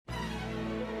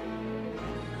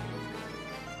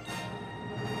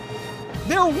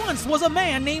There once was a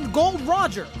man named Gold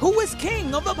Roger who was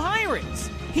king of the pirates.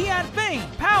 He had fame,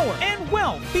 power, and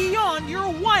wealth beyond your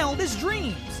wildest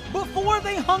dreams. Before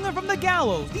they hung him from the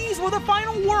gallows, these were the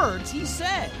final words he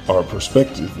said. Our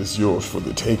perspective is yours for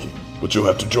the taking, but you'll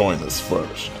have to join us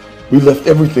first. We left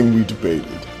everything we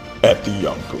debated at the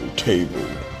Yonko table.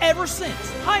 Ever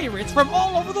since, pirates from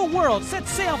all over the world set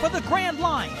sail for the Grand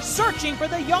Line, searching for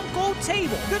the Yonko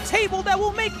table, the table that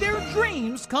will make their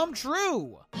dreams come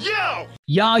true.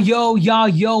 Yo,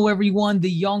 everyone.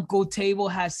 The Yonko table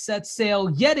has set sail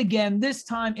yet again, this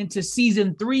time into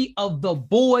season 3 of The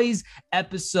Boys,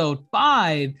 episode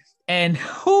 5. And,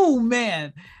 oh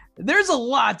man, there's a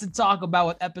lot to talk about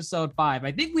with episode 5.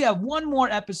 I think we have one more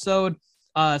episode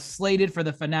slated for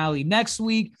the finale next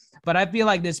week. But I feel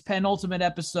like this penultimate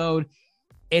episode,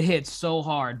 it hits so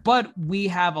hard. But we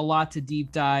have a lot to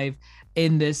deep dive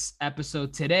in this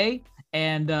episode today.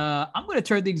 And I'm going to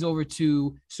turn things over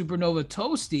to Supernova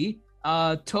Toasty.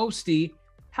 Toasty,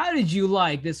 how did you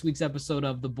like this week's episode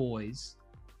of The Boys?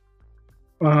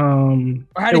 Or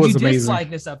how did you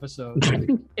dislike this episode?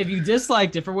 If you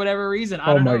disliked it for whatever reason,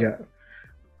 I don't know. Oh my God.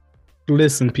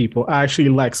 Listen, people, I actually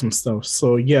like some stuff.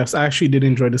 So yes, I actually did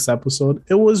enjoy this episode.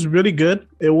 It was really good.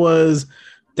 It was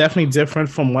definitely different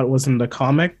from what was in the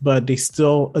comic, but they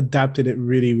still adapted it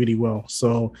really, really well.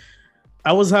 So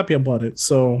I was happy about it.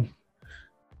 So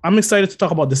I'm excited to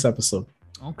talk about this episode.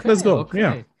 Okay, let's go. Okay.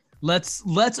 Yeah, let's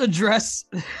address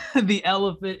the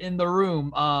elephant in the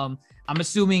room. I'm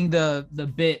assuming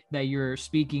the bit that you're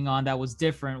speaking on that was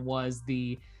different was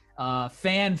the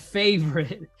fan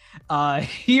favorite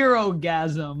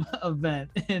Hero-gasm event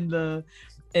in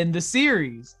the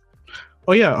series.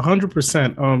 Oh yeah,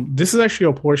 100%. This is actually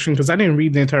a portion because I didn't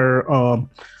read the entire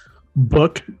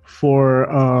book for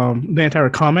the entire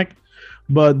comic,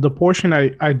 but the portion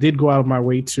I did go out of my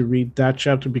way to read that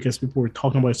chapter because people were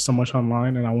talking about it so much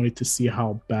online, and I wanted to see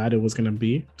how bad it was going to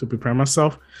be to prepare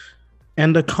myself.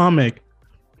 And the comic,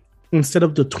 instead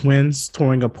of the twins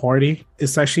throwing a party,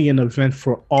 it's actually an event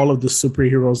for all of the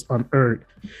superheroes on Earth.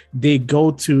 They go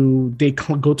to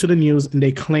the news and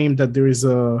they claim that there is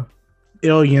a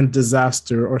alien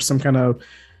disaster or some kind of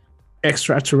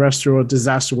extraterrestrial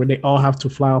disaster where they all have to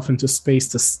fly off into space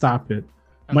to stop it.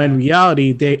 Okay. But in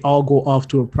reality, they all go off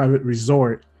to a private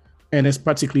resort, and it's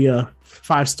practically a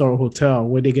 5-star hotel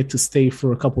where they get to stay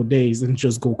for a couple of days and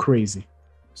just go crazy.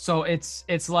 So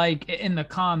it's like in the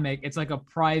comic, it's like a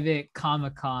private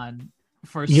Comic-Con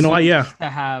for to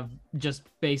have just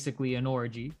basically an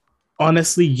orgy.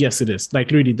 Honestly, yes, it is. Like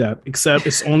literally that. Except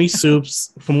it's only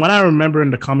soups. From what I remember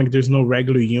in the comic, there's no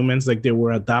regular humans like there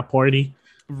were at that party.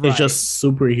 Right. It's just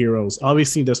superheroes.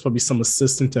 Obviously, there's probably some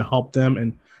assistant to help them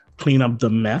and clean up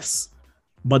the mess,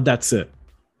 but that's it.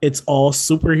 It's all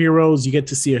superheroes. You get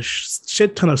to see a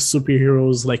shit ton of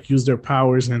superheroes like use their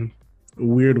powers in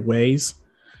weird ways.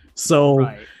 So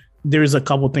there's a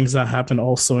couple things that happen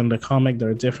also in the comic that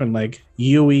are different. Like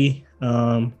Yui,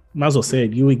 might as well say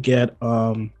it. Yui get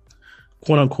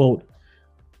quote unquote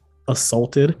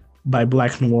assaulted by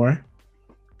Black Noir,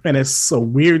 and it's a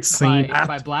weird scene.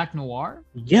 By Black Noir?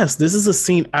 Yes, this is a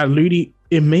scene.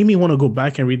 It made me want to go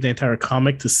back and read the entire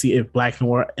comic to see if Black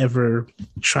Noir ever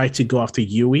tried to go after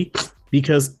Yui,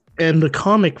 because in the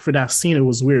comic for that scene, it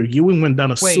was weird. Yui went down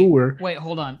a sewer. Wait,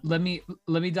 hold on. Let me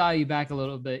dial you back a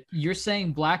little bit. You're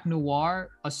saying Black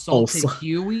Noir assaulted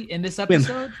Huey in this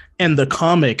episode? In the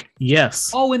comic,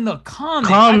 yes. Oh, in the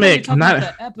comic. Not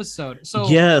the episode. So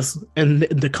yes, and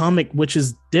the comic, which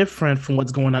is different from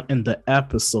what's going on in the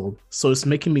episode. So it's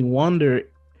making me wonder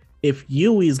if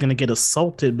Yui is gonna get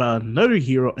assaulted by another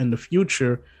hero in the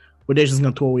future, where they're just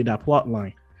gonna throw away that plot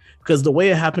line. Because the way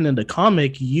it happened in the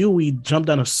comic, Yui jumped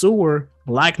down a sewer,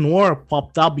 Black Noir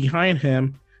popped out behind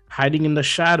him, hiding in the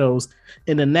shadows.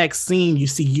 In the next scene, you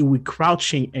see Yui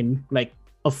crouching and like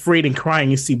afraid and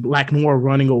crying. You see Black Noir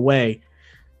running away.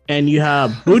 And you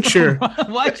have Butcher.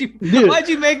 Why'd you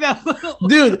make that little,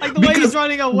 dude? Like the way he's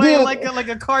running away, dude, like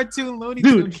a cartoon Looney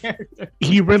Tunes character.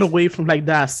 He ran away from like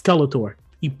that Skeletor.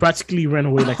 He practically ran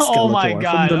away like Skeletor. Oh my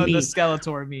God, the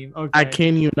Skeletor meme. Okay. I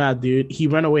can't even not, dude. He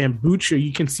ran away, and Butcher,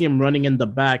 you can see him running in the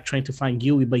back trying to find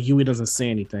Yui, but Yui doesn't say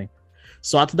anything.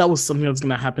 So I thought that was something that's going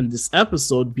to happen this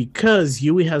episode, because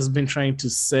Yui has been trying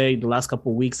to say the last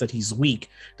couple of weeks that he's weak,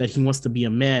 that he wants to be a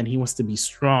man, he wants to be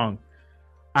strong.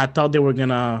 I thought they were going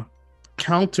to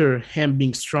counter him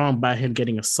being strong by him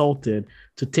getting assaulted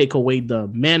to take away the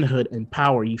manhood and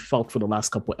power he felt for the last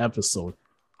couple of episodes.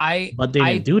 But they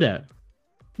didn't do that.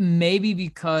 Maybe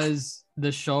because the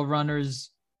showrunners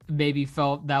maybe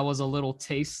felt that was a little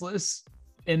tasteless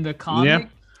in the comic. Yeah.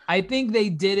 I think they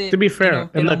did it. To be fair,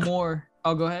 in a more.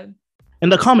 Oh, go ahead. In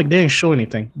the comic, they didn't show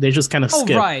anything. They just kind of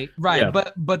skipped. Right. Yeah.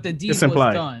 But the deed It's was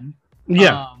implied. done.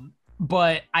 Yeah.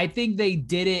 But I think they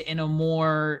did it in a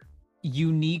more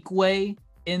unique way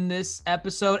in this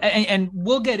episode, and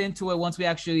we'll get into it once we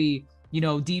actually,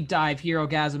 deep dive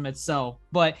Herogasm itself.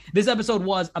 But this episode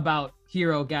was about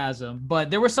Herogasm, but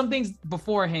there were some things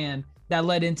beforehand that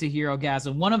led into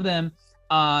Herogasm. One of them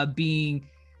being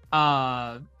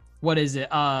Homelander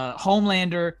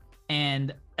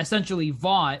and essentially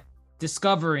Vought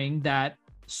discovering that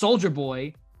Soldier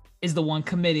Boy is the one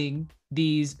committing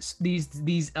these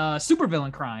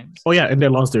supervillain crimes. Oh yeah, and they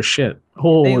lost their shit.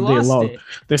 Oh, they lost. It.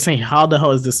 They're saying, how the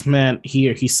hell is this man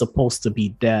here? He's supposed to be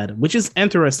dead, which is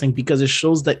interesting because it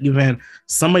shows that even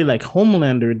somebody like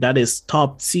Homelander, that is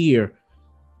top tier,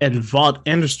 and Vought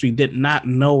Industry did not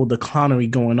know the clownery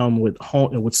going on with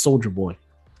Soldier Boy,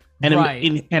 and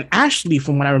right. and Ashley,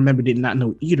 from what I remember, did not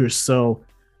know either. So,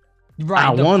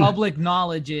 right, public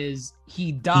knowledge is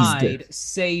he died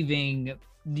saving.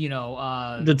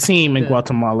 The team in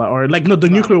Guatemala, or the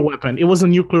nuclear weapon. It was a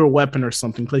nuclear weapon or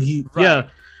something. But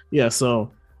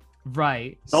so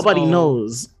nobody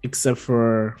knows except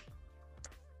for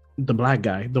the black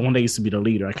guy, the one that used to be the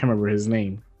leader. I can't remember his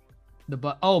name.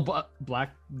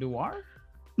 Black Noir?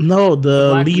 No,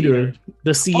 the leader,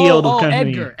 the CEO of the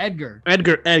company. Edgar.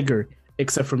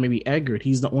 Except for maybe Edgar.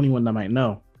 He's the only one that might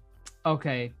know.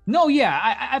 Okay. No,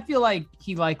 yeah, I feel like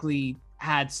he likely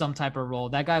had some type of role.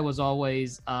 That guy was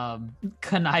always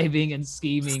conniving and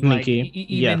scheming, sneaky.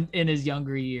 Even in his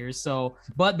younger years. So,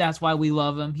 but that's why we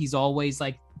love him. He's always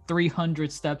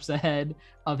 300 steps ahead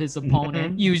of his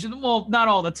opponent. Usually, well, not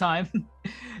all the time.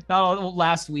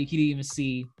 Last week, he didn't even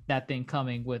see that thing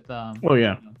coming with.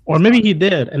 Or maybe he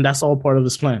did, and that's all part of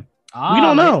his plan. We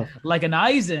don't know. Like an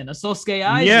Aizen, a Sosuke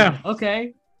Aizen. Yeah.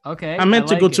 Okay. I meant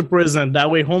to go to prison. That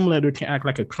way, Homelander can act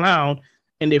like a clown.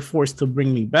 And they're forced to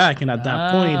bring me back. And at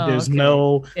that point, there's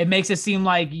no... It makes it seem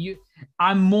like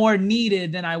I'm more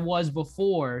needed than I was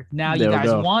before. Now you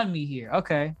guys want me here.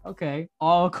 Okay.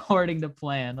 All according to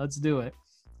plan. Let's do it.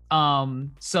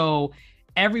 So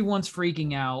everyone's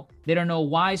freaking out. They don't know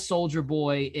why Soldier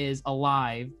Boy is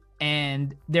alive.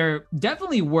 And they're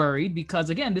definitely worried because,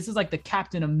 again, this is like the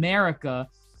Captain America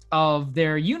of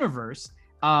their universe.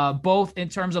 Both in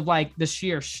terms of the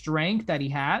sheer strength that he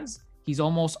has. He's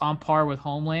almost on par with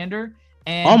Homelander,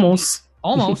 and almost.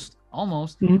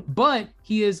 Mm-hmm. But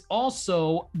he is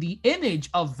also the image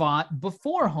of Vought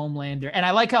before Homelander, and I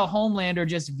like how Homelander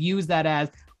just views that as,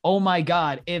 oh my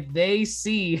God, if they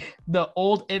see the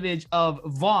old image of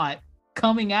Vought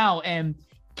coming out and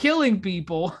killing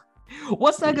people,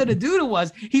 what's that gonna do to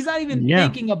us? He's not even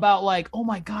thinking about oh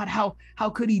my God, how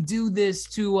could he do this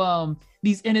to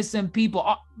these innocent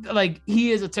people?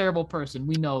 He is a terrible person.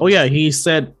 We know. Oh yeah, he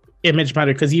said. Image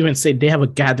matter because he even said they have a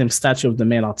goddamn statue of the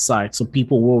man outside, so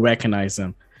people will recognize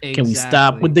him. Exactly. Can we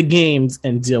stop with the games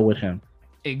and deal with him?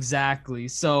 Exactly.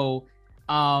 So,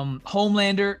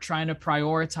 Homelander trying to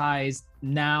prioritize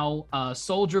now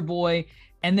Soldier Boy,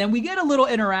 and then we get a little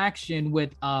interaction with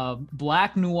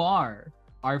Black Noir,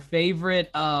 our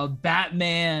favorite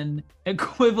Batman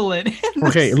equivalent.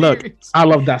 Okay, look, I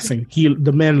love that scene.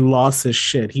 The man lost his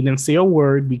shit. He didn't say a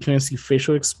word. We couldn't see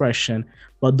facial expression.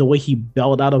 But the way he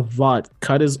bailed out of Vought,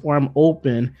 cut his arm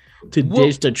open to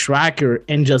ditch the tracker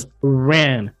and just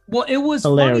ran. Well, it was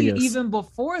hilarious. Funny even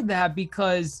before that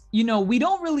because, we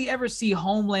don't really ever see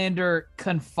Homelander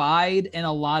confide in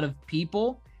a lot of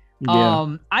people.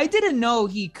 Yeah. I didn't know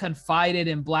he confided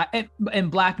in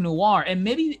Black Noir. And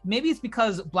maybe it's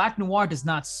because Black Noir does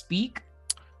not speak.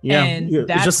 Yeah. And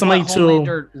that's just somebody what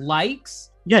Homelander likes.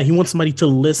 Yeah, he wants somebody to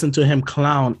listen to him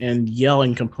clown and yell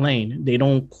and complain. They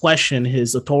don't question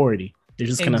his authority. They're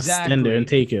just gonna stand there and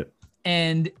take it.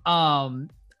 And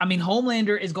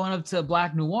Homelander is going up to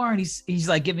Black Noir and he's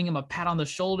giving him a pat on the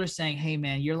shoulder, saying, "Hey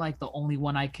man, you're the only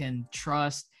one I can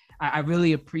trust. I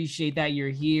really appreciate that you're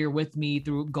here with me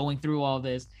going through all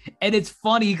this." And it's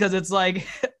funny because it's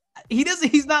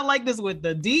he's not like this with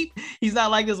the Deep. He's not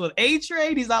like this with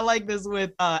A-Train. He's not like this with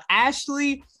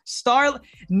Ashley.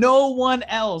 No one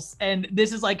else, and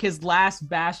this is his last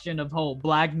bastion of hope,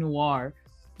 Black Noir.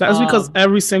 That's because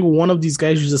every single one of these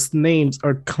guys you just named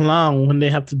are clown when they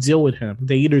have to deal with him.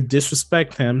 They either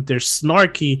disrespect him, they're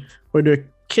snarky, or they're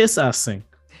kiss-assing.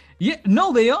 Yeah,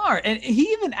 no, they are. And he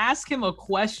even asked him a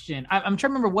question. I'm trying to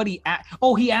remember what he asked.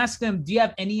 Oh, he asked him, do you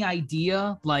have any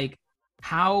idea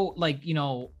how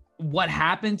what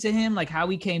happened to him, how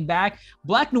he came back?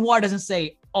 Black Noir doesn't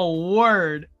say a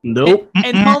word. Nope.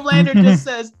 And Homelander just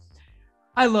says,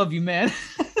 "I love you, man."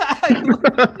 I'm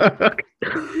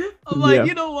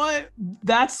you know what?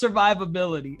 That's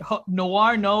survivability.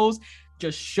 Noir knows,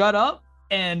 just shut up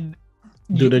and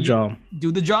Do the job.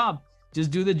 Do the job.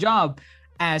 Just do the job.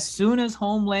 As soon as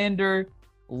Homelander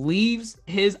leaves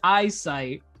his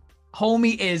eyesight,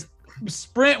 homie is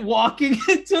sprint walking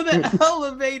into the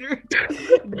elevator,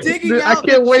 digging out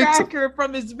the tracker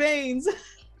from his veins.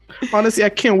 Honestly, I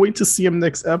can't wait to see him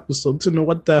next episode to know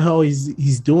what the hell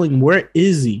he's doing. Where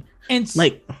is he? And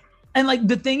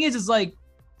the thing is like,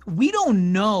 we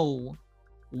don't know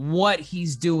what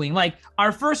he's doing. Like,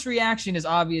 our first reaction is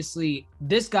obviously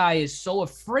this guy is so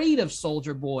afraid of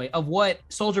Soldier Boy, of what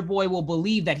Soldier Boy will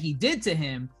believe that he did to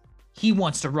him. He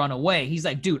wants to run away. He's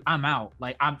like, dude, I'm out.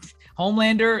 Like, I'm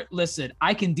Homelander. Listen,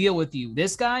 I can deal with you.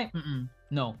 This guy,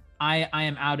 no, I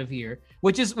am out of here.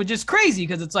 Which is crazy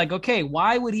because it's like, okay,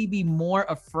 why would he be more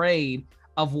afraid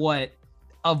of what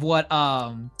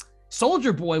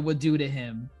Soldier Boy would do to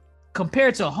him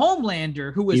compared to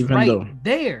Homelander, who is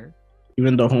there?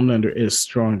 Even though Homelander is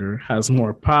stronger, has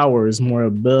more powers, more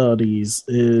abilities,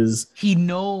 he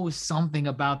knows something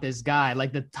about this guy,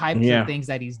 like the types of things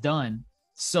that he's done.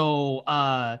 So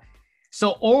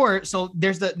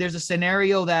there's a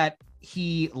scenario that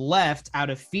he left out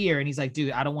of fear, and he's like,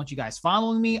 dude, I don't want you guys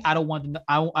following me. I don't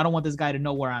want this guy to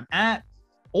know where I'm at.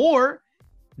 Or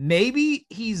maybe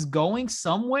he's going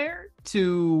somewhere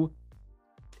to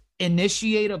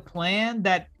initiate a plan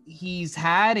that he's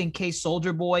had in case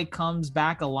Soldier Boy comes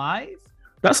back alive.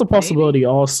 That's a possibility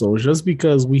also, just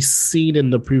because we seen in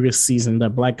the previous season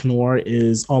that Black Noir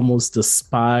is almost the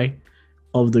spy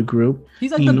of the group.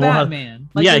 He's like the Batman.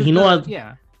 He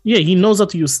knows how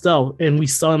to use stealth, and we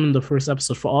saw him in the first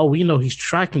episode. For all we know, he's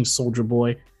tracking Soldier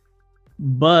Boy,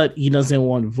 but he doesn't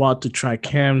want Vought to track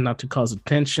him, not to cause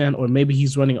attention, or maybe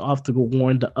he's running off to go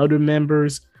warn the other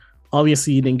members.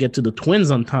 Obviously, he didn't get to the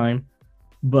twins on time,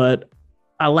 but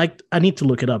I need to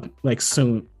look it up like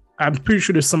soon. I'm pretty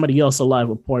sure there's somebody else alive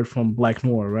apart from Black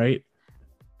Noir, right?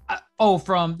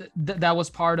 That was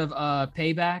part of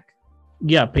Payback.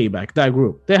 Yeah, Payback, that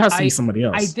group. There has to be somebody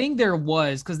else. I think there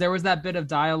was, because there was that bit of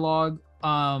dialogue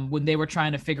when they were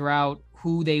trying to figure out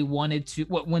who they wanted to,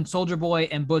 when Soldier Boy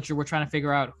and Butcher were trying to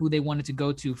figure out who they wanted to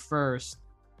go to first.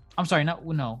 I'm sorry,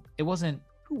 no, it wasn't.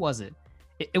 Who was it?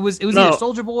 It was either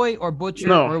Soldier Boy or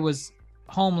Butcher, or it was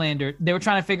Homelander. They were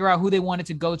trying to figure out who they wanted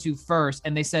to go to first,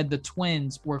 and they said the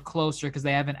twins were closer because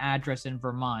they have an address in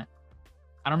Vermont.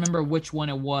 I don't remember which one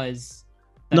it was.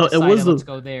 Let's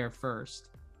go there first.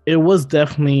 It was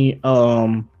definitely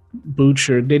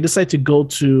Butcher. They decided to go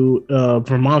to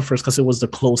Vermont first because it was the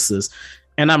closest.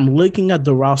 And I'm looking at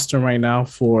the roster right now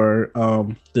for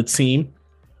the team.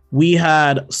 We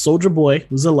had Soldier Boy,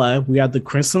 who's alive. We had the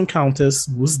Crimson Countess,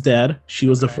 who's dead. She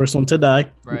was the first one to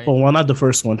die. Right. Well, not the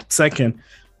first one. Second,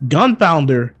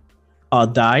 Gunpowder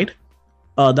died.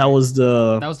 That was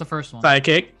the first one.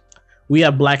 Sidekick. We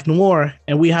had Black Noir,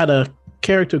 and we had a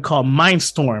character called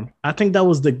Mindstorm. I think that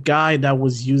was the guy that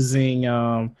was using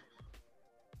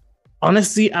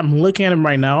honestly, I'm looking at him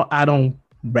right now. I don't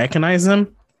recognize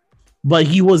him, but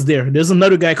he was there. There's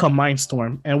another guy called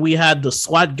Mindstorm, and we had the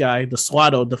SWAT guy, the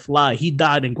SWATO, the Fly. He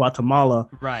died in Guatemala.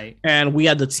 Right. And we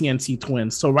had the TNT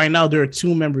twins. So right now there are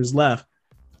two members left.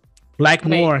 Black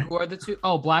Noir. Who are the two?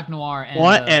 Oh, Black Noir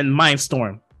and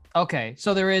Mindstorm. Okay.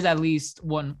 So there is at least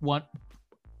one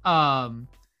other.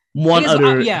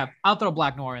 I'll throw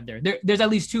Black Noir in there. There's at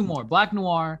least two more. Black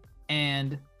Noir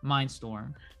and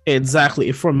Mindstorm.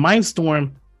 Exactly. For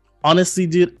Mindstorm, honestly,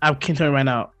 dude, I can't tell you right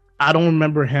now. I don't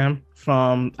remember him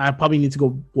from. I probably need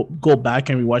to go back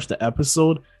and rewatch the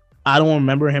episode. I don't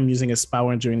remember him using his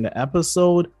power during the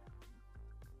episode.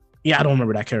 Yeah, I don't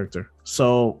remember that character.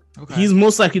 So he's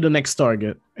most likely the next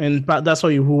target, and that's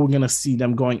why who we're gonna see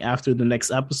them going after the next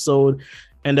episode,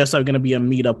 and there's gonna be a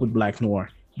meetup with Black Noir.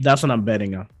 That's what I'm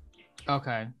betting on.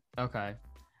 Okay.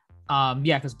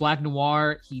 Yeah, because Black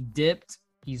Noir, he dipped.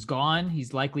 He's gone.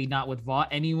 He's likely not with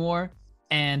Vought anymore.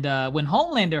 And when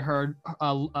Homelander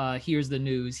hears the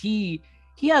news, he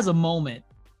has a moment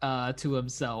to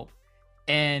himself,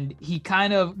 and he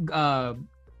kind of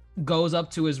goes up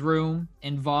to his room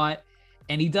in Vought,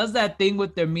 and he does that thing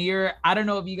with the mirror. I don't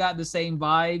know if you got the same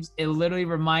vibes. It literally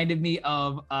reminded me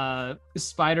of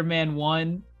Spider-Man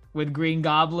 1 with Green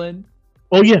Goblin.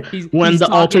 Oh yeah, when the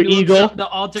alter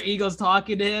ego's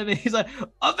talking to him, and he's like,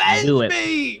 "Avenge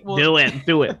me! Do it!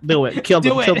 Kill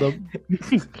them!"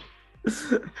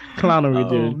 Clownery,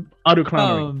 dude. Utter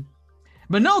clownery.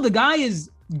 But no, the guy is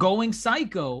going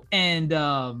psycho, and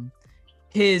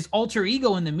his alter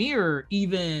ego in the mirror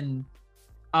even,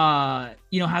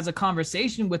 has a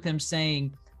conversation with him,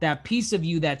 saying that piece of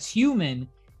you that's human,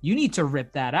 you need to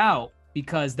rip that out.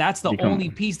 Because that's the only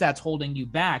piece that's holding you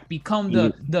back. Become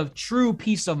the true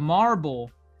piece of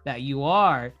marble that you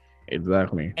are.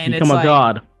 Exactly. And become a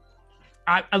god.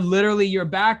 I literally your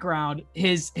background,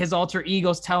 his alter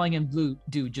ego's telling him,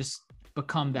 dude, just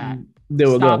become that. There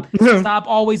we go. Stop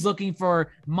always looking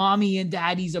for mommy and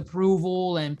daddy's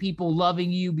approval and people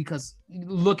loving you, because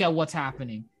look at what's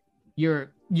happening.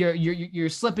 You're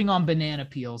slipping on banana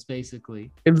peels,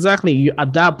 basically. Exactly.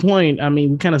 At that point, I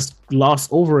mean, we kind of glossed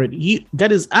over it. He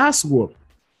got his ass whooped.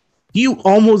 He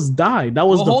almost died. That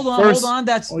was hold first. On.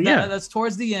 That's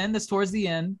towards the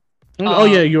end. Oh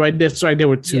yeah, you're right. That's right. There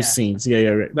were two scenes. Yeah,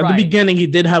 right. At the beginning, he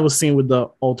did have a scene with the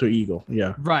alter ego.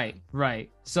 Yeah. Right.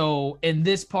 So in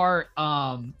this part,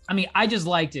 I mean, I just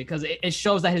liked it because it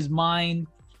shows that his mind.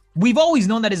 We've always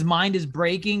known that his mind is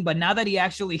breaking, but now that he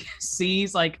actually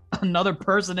sees like another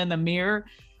person in the mirror,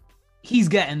 he's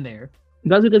getting there.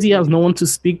 That's because he has no one to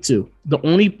speak to. The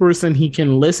only person he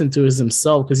can listen to is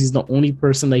himself, because he's the only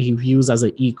person that he views as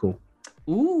an equal.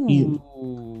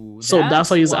 Ooh. So that's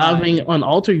why he's having an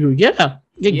alter ego. Yeah.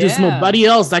 There's nobody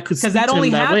else that could speak to him that way.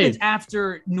 Because that only happens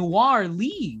after Noir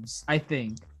leaves, I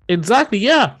think. Exactly,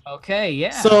 yeah. Okay, yeah.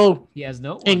 So he has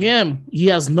no one. Again, he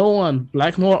has no one.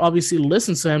 Black Noir obviously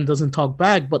listens to him, doesn't talk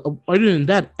back, but other than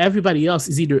that, everybody else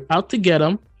is either out to get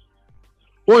him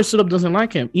or straight up doesn't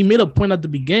like him. He made a point at the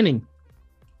beginning.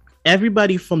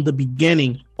 Everybody from the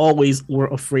beginning always were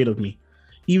afraid of me.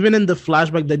 Even in the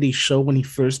flashback that they show when he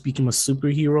first became a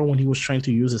superhero, when he was trying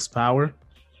to use his power,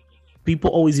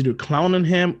 people always either clown on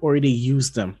him or they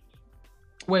used them.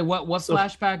 Wait, what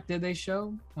flashback did they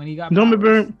show when he got? Don't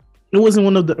remember. It wasn't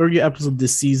one of the earlier episodes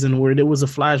this season where there was a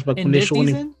flashback when they showed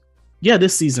him. Yeah,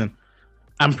 this season.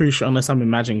 I'm pretty sure, unless I'm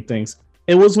imagining things.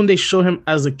 It was when they show him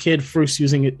as a kid first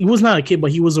using it. He was not a kid,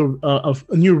 but he was a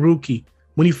new rookie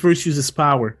when he first used his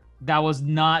power. That was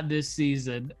not this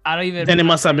season. I don't even. Then it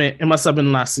must have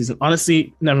been last season.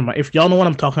 Honestly, never mind. If y'all know what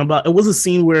I'm talking about, it was a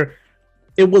scene where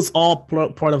it was all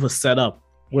part of a setup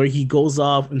where he goes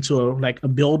off into a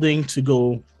building to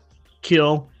go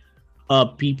kill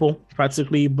people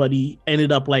practically, but he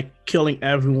ended up killing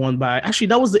everyone by. Actually,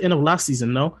 that was the end of last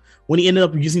season, no? When he ended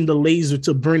up using the laser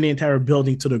to burn the entire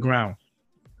building to the ground.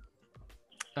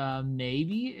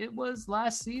 Maybe it was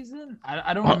last season.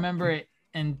 I don't remember it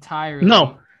entirely.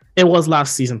 No. It was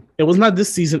last season. It was not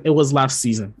this season. It was last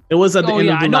season. It was at the end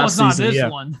of the last season. It's not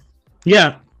this one.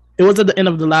 Yeah. It was at the end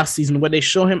of the last season where they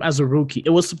show him as a rookie. It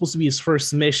was supposed to be his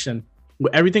first mission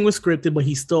where everything was scripted, but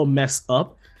he still messed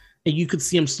up. And you could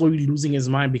see him slowly losing his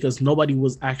mind because nobody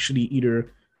was actually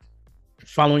either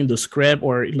following the script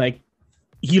or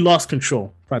he lost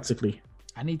control practically.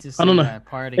 I need to see that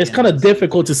part again. It's kind of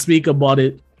difficult to speak about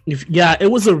it.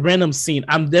 It was a random scene.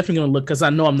 I'm definitely going to look because I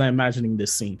know I'm not imagining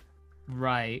this scene.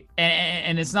 Right,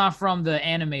 and it's not from the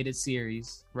animated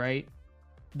series, right?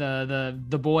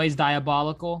 The Boys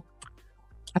Diabolical.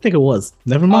 I think it was.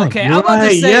 Never mind. Okay, I'm about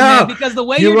to say, man, because the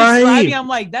way you're describing, I'm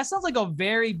like, that sounds like a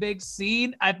very big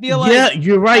scene. I feel like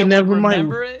you're right. Never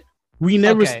mind. It. We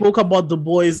never spoke about the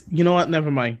boys. You know what?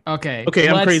 Never mind. Okay,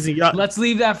 I'm crazy. Let's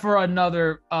leave that for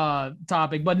another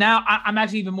topic. But now I'm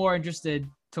actually even more interested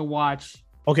to watch.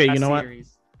 Okay, you know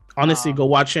series. What? Honestly, go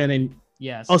watch it and.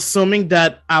 Yes. Assuming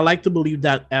that I like to believe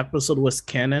that episode was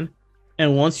canon,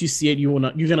 and once you see it, you're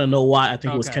gonna know why I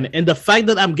think it was canon. And the fact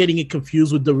that I'm getting it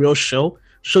confused with the real show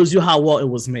shows you how well it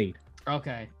was made.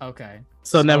 Okay.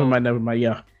 So never mind.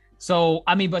 Yeah. So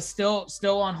I mean, but still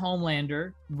on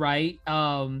Homelander, right?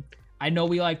 I know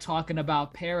we like talking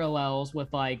about parallels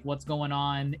with what's going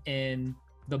on in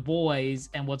The Boys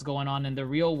and what's going on in the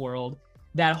real world.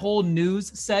 That whole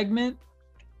news segment.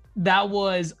 That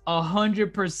was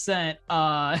 100%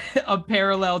 a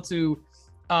parallel to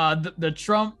the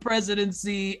Trump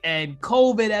presidency and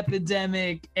COVID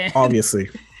epidemic. And obviously,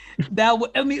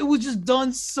 it was just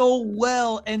done so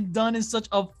well and done in such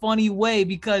a funny way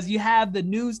because you have the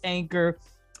news anchor,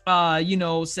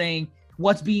 saying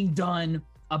what's being done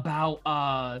about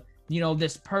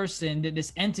this person,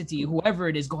 this entity, whoever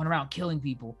it is, going around killing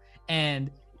people,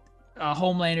 and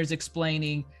Homelander's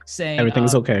explaining, saying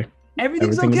everything's okay.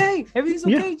 Everything's okay.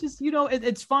 Yeah. Just,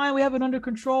 it's fine. We have it under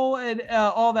control and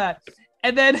all that.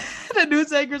 And then the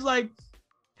news anchor's like,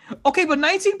 okay, but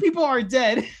 19 people are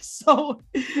dead. So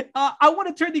I want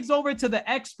to turn things over to the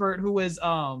expert who is,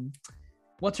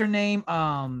 what's her name?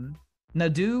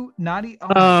 Nadia?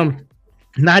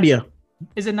 Nadia.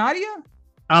 Is it Nadia?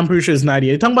 I'm pretty sure it's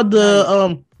Nadia. You're talking about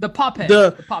the pop head.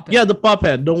 The pop head. Yeah, the pop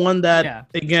head. The one that,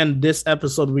 again, this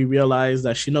episode we realized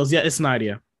that she knows. Yeah, it's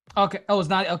Nadia. Okay. Oh, it's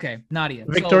Nadia. Okay, Nadia.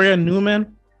 Victoria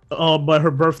Newman. But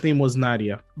her birth name was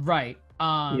Nadia. Right.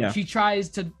 She tries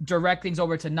to direct things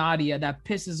over to Nadia. That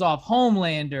pisses off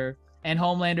Homelander, and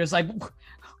Homelander's like,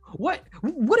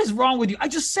 what is wrong with you? I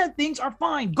just said things are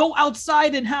fine. Go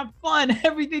outside and have fun.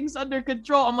 Everything's under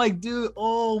control. I'm like, dude,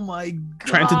 oh my God.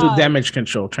 Trying to do damage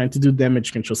control,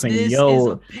 saying, This yo,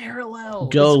 is a parallel.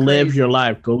 go It's live crazy. your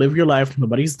life. Go live your life.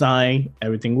 Nobody's dying.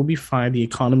 Everything will be fine. The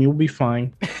economy will be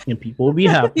fine. And people will be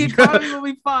The happy. economy will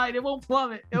be fine. It won't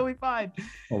plummet. It'll be fine.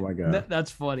 Oh my God.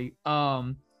 That's funny.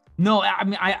 No, I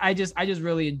mean, I just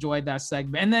really enjoyed that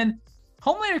segment. And then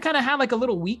Homelander kind of had like a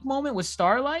little weak moment with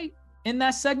Starlight in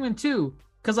that segment too.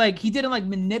 Cause like he didn't like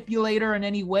manipulate her in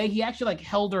any way. He actually like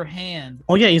held her hand.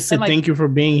 Oh yeah, he said And, like, thank you for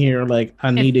being here. Like I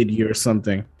needed you or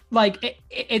something. Like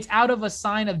it's out of a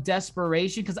sign of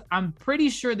desperation. Cause I'm pretty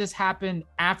sure this happened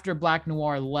after Black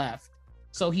Noir left.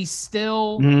 So he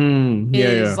still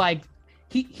is like,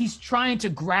 he's trying to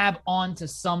grab onto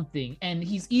something, and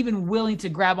he's even willing to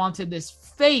grab onto this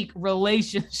fake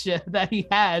relationship that he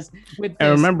has with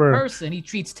this person he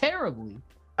treats terribly.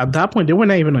 At that point, they were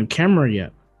not even on camera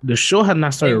yet. The show had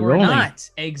not started rolling. Not.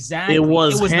 Exactly. It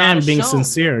was him being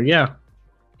sincere. Yeah.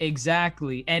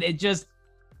 Exactly. And it just,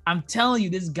 I'm telling you,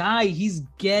 this guy, he's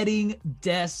getting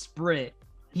desperate.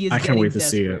 I can't wait to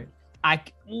see it.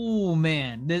 Oh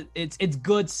man, it's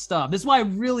good stuff. This is why I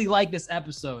really like this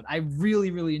episode. I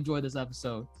really, really enjoy this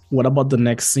episode. What about the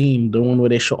next scene? The one where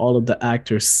they show all of the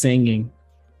actors singing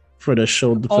for the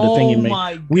show, for the thing you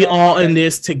made. We all in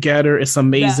this together. It's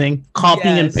amazing.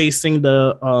 Copying and pasting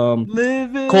the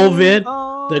COVID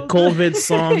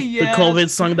song, the COVID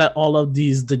song that all of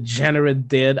these degenerate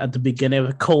did at the beginning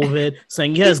of COVID,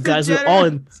 saying, yes, guys, we're all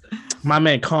in. My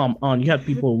man, come on. You have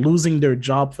people losing their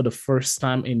job for the first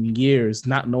time in years,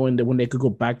 not knowing that when they could go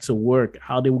back to work,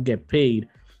 how they would get paid.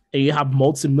 And you have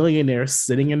multimillionaires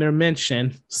sitting in their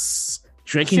mansion,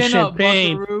 drinking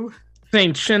champagne,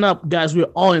 saying, chin up, guys, we're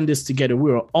all in this together.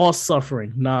 We're all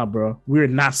suffering. Nah, bro, we're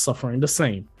not suffering the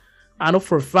same. I know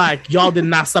for a fact, y'all did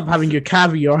not stop having your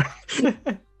caviar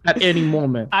at any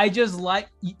moment. I just like,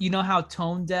 you know how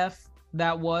tone deaf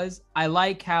that was? I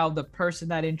like how the person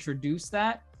that introduced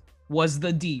that was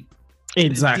the Deep.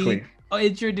 Exactly. The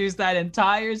Deep introduced that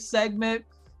entire segment.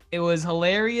 It was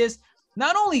hilarious.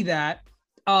 Not only that,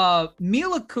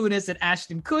 Mila Kunis and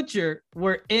Ashton Kutcher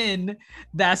were in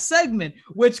that segment,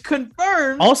 which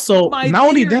confirmed also not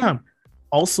only them,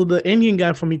 also the Indian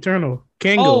guy from Eternal,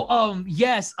 Kingo.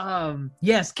 Yes,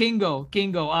 Kingo.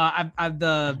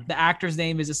 The actor's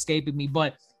name is escaping me,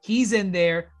 but he's in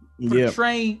there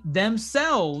portraying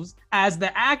themselves as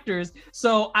the actors.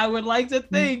 So I would like to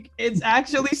think it's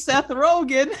actually Seth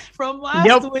Rogen from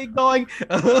last week going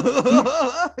Crimson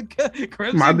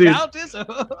Countess.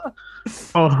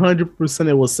 100%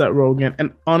 it was Seth Rogen.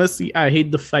 And honestly, I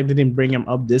hate the fact they didn't bring him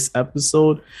up this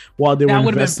episode while they were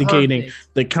investigating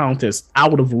the Countess. I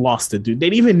would have lost it, dude.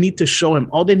 They didn't even need to show him.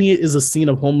 All they need is a scene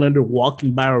of Homelander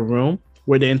walking by a room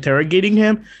where they're interrogating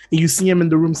him, and you see him in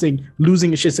the room saying,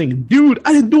 losing his shit, saying, dude,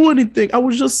 I didn't do anything. I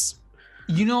was just,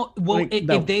 you know, well, like,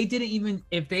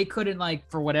 if they couldn't, like,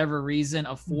 for whatever reason,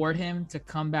 afford him to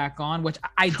come back on, which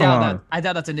I doubt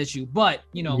that's an issue, but,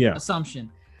 you know,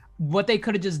 assumption. What they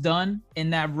could have just done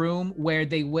in that room where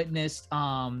they witnessed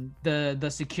the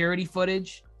security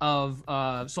footage of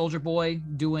Soldier Boy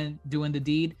doing the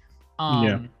deed,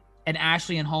 and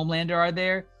Ashley and Homelander are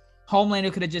there.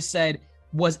 Homelander could have just said,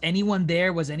 was anyone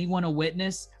there? Was anyone a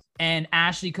witness? And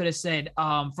Ashley could have said,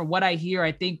 from what I hear,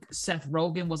 I think Seth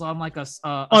Rogen was on like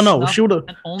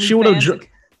she would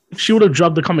have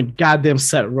dropped the comment, goddamn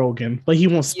Seth Rogen, but he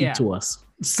won't speak to us.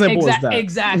 Simple as that.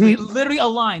 Exactly. Literally a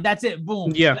line. That's it.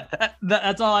 Boom. Yeah.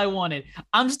 That's all I wanted.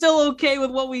 I'm still okay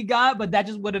with what we got, but that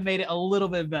just would have made it a little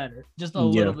bit better. Just a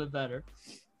little bit better.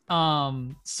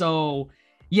 So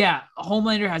yeah,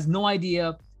 Homelander has no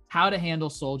idea how to handle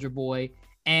Soldier Boy.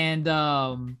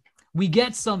 And we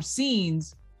get some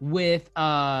scenes with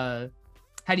how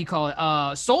do you call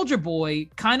it? Soldier Boy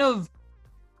kind of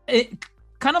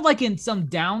like in some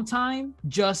downtime,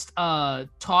 just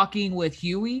talking with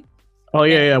Huey. Oh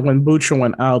yeah. When Butcher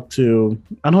went out to,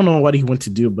 I don't know what he went to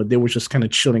do, but they were just kind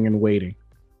of chilling and waiting.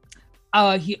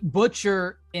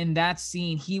 Butcher in that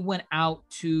scene, he went out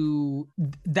to,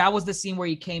 that was the scene where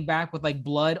he came back with like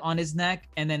blood on his neck,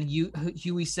 and then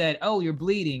Huey said, "Oh, you're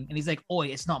bleeding," and he's like, "Oi,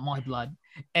 it's not my blood,"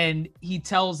 and he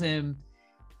tells him,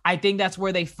 I think that's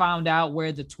where they found out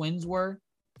where the twins were,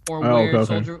 or where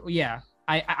Soldier. Yeah,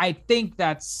 I think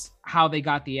that's how they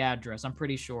got the address. I'm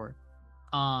pretty sure.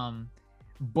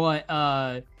 But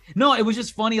no, it was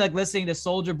just funny, like listening to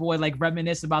Soldier Boy like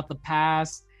reminisce about the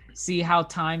past. See how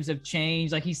times have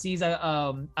changed. Like he sees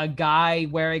a guy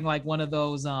wearing like one of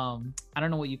those I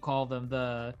don't know what you call them,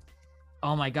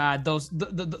 oh my god, those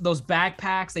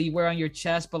backpacks that you wear on your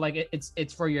chest, but like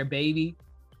it's for your baby,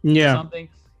 or something.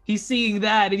 he's seeing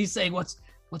that and he's saying, what's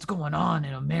going on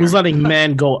in America? Who's letting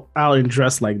men go out and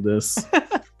dress like this?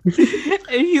 And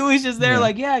he was just there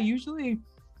like, yeah, usually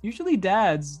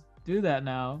dads do that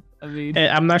now. I mean,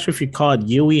 and I'm not sure if you caught,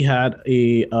 Yui had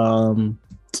a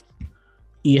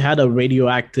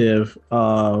radioactive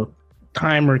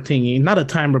timer thingy, not a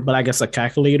timer, but I guess a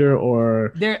calculator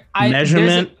or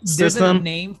measurement there's system. a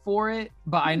name for it,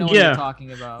 but I know what you're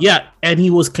talking about. Yeah, and he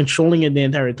was controlling it the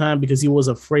entire time because he was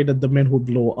afraid that the man would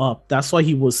blow up. That's why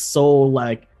he was so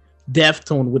like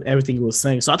deftone with everything he was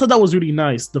saying. So I thought that was really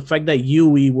nice. The fact that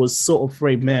Yui was so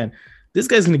afraid, man, this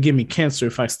guy's gonna give me cancer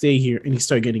if I stay here, and he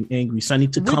started getting angry. So I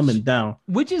need to calm him down.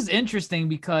 Which is interesting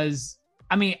because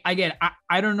I mean, again,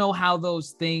 I don't know how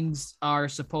those things are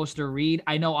supposed to read.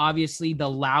 I know obviously the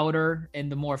louder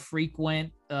and the more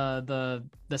frequent the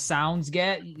sounds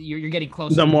get, you're getting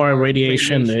closer. The more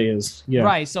radiation there is. Yeah.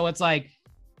 Right. So it's like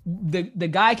the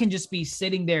guy can just be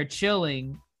sitting there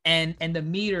chilling and the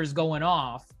meter's going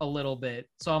off a little bit.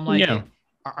 So I'm like,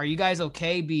 are you guys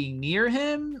okay being near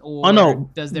him? Or no,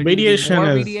 does there radiation need to be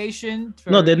more is, radiation?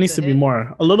 No, there needs to be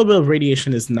more. A little bit of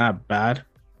radiation is not bad.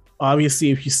 Obviously,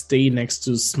 if you stay next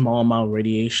to small amount of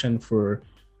radiation for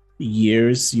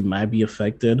years, you might be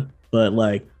affected. But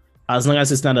like, as long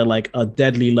as it's not at like a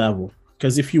deadly level,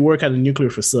 because if you work at a nuclear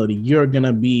facility, you're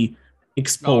gonna be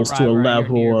exposed to a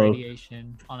level of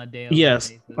radiation on a daily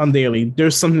basis. On daily.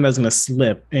 There's something that's gonna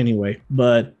slip anyway.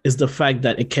 But it's the fact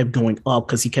that it kept going up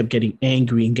because he kept getting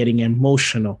angry and getting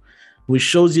emotional, which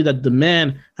shows you that the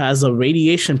man has a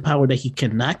radiation power that he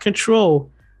cannot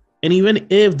control. And even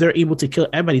if they're able to kill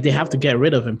everybody, they have to get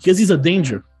rid of him because he's a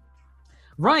danger.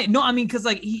 Right. No, I mean, because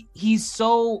like he's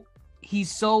so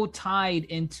tied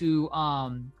into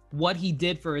what he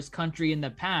did for his country in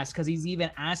the past, because he's even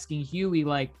asking Huey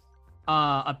like,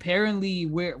 apparently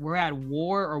we're at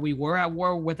war, or we were at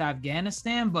war with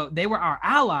Afghanistan, but they were our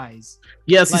allies.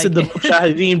 Yes, like, he said the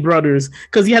Mujahideen brothers,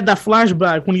 because he had that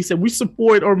flashback when he said we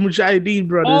support our Mujahideen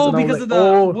brothers. Oh, because of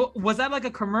was that like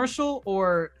a commercial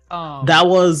or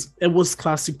it was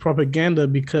classic propaganda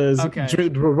because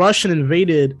during the Russian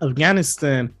invaded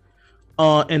Afghanistan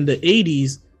in the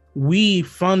 80s, we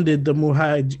funded the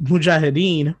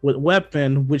Mujahideen with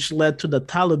weapon, which led to the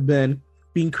Taliban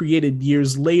being created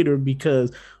years later,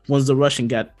 because once the Russian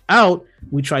got out,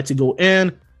 we tried to go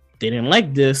in. They didn't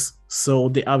like this, so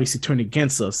they obviously turned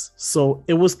against us. So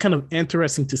it was kind of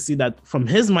interesting to see that from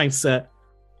his mindset,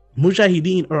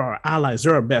 Mujahideen are our allies,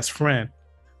 they're our best friend.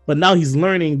 But now he's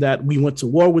learning that we went to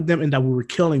war with them and that we were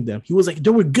killing them. He was like, they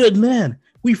were good men.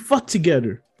 We fought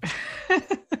together.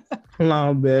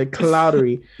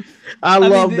 Cloudery. I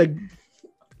love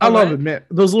it, man.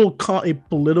 Those little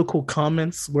political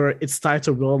comments where it's tied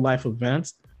to real life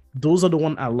events, those are the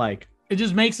one I like. It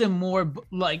just makes it more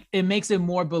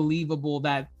believable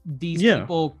that these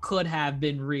people could have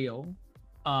been real.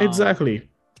 Exactly.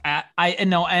 I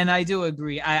know, and I do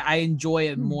agree. I enjoy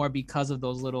it more because of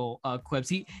those little quips.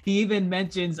 He even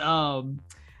mentions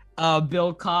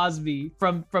Bill Cosby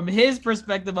from his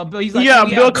perspective of Bill. He's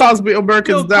like, Bill Cosby,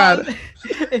 America's dad.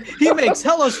 He makes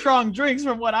hella strong drinks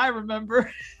from what I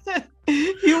remember.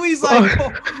 Huey's like,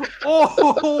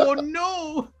 oh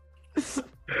no.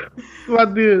 My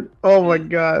dude, oh my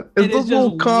god. It's those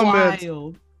little comments.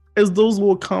 It's those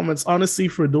little comments. Honestly,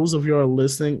 for those of you who are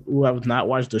listening who have not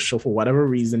watched the show for whatever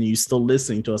reason, and you're still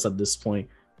listening to us at this point,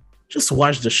 just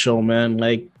watch the show, man.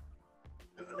 Like,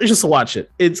 just watch it.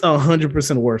 It's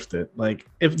 100% worth it. Like,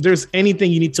 if there's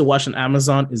anything you need to watch on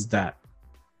Amazon, is that.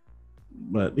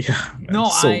 But yeah, man, no,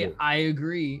 I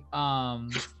agree.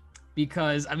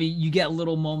 Because I mean, you get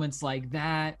little moments like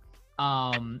that.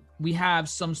 We have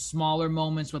some smaller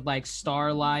moments with like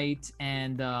Starlight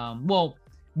and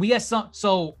we get some.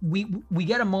 So we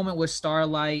get a moment with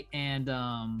Starlight and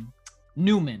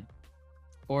Newman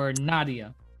or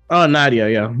Nadia. Oh, Nadia,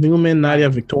 yeah. Newman, Nadia,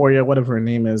 Victoria, whatever her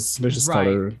name is. Let's just call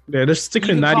her. Yeah, let's stick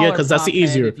her Nadia because that's the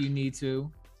easier. If you need to.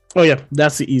 Oh yeah,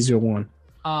 that's the easier one.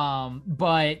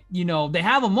 But you know, they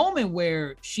have a moment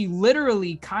where she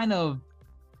literally kind of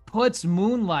puts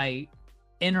Moonlight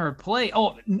in her place.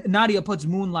 Oh, Nadia puts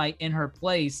Moonlight in her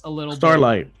place a little bit.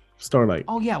 Starlight.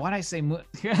 Oh yeah, why'd I say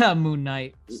Moon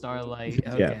Knight? Starlight.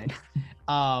 Okay.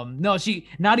 Yeah. No,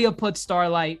 Nadia puts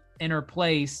Starlight in her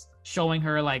place, showing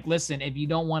her like, listen, if you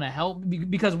don't want to help,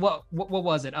 because what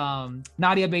was it?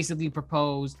 Nadia basically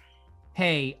proposed,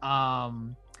 hey,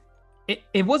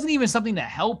 it wasn't even something to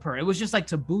help her. It was just like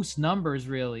to boost numbers,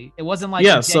 really. It wasn't like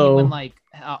a genuine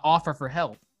offer for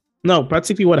help. No,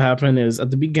 practically what happened is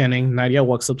at the beginning, Nadia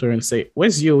walks up to her and say,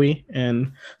 "Where's Yui?"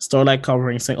 And Starlight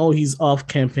covering, saying, "Oh, he's off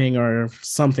camping or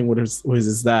something with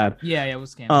his dad." Yeah, it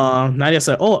was camping. Nadia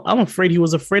said, "Oh, I'm afraid he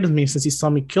was afraid of me since he saw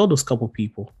me kill those couple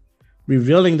people,"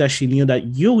 revealing that she knew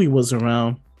that Yui was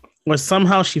around, or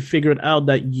somehow she figured out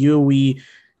that Yui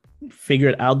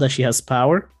figured out that she has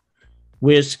power.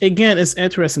 Which again is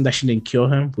interesting that she didn't kill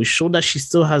him. We showed that she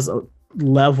still has a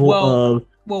level of.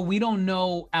 Well, we don't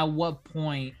know at what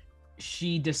point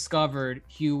she discovered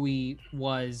Huey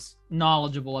was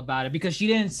knowledgeable about it, because she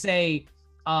didn't say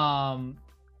that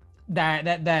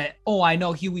oh, I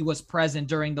know Huey was present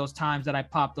during those times that I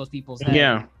popped those people's heads.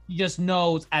 Yeah. She just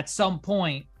knows at some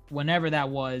point, whenever that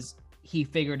was, he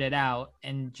figured it out,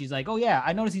 and she's like, oh yeah,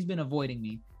 I noticed he's been avoiding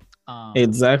me.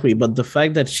 Exactly, but the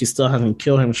fact that she still hasn't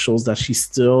killed him shows that she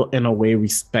still in a way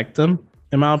respect him,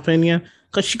 in my opinion,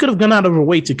 because she could have gone out of her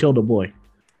way to kill the boy.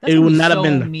 It would not have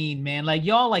been mean, man. Like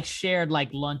y'all like shared like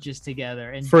lunches together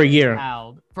and for a year.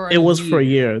 It was for a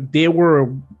year. They were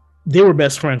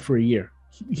best friends for a year.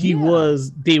 They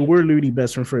were literally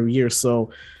best friends for a year. So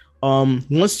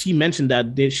once she mentioned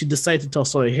that, she decided to tell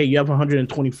Sully, hey, you have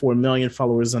 124 million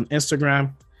followers on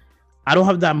Instagram. I don't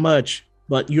have that much,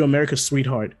 but you're America's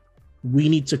sweetheart. We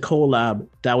need to collab.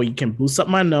 That way you can boost up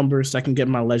my numbers so I can get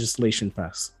my legislation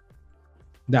passed.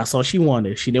 That's all she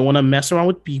wanted. She didn't want to mess around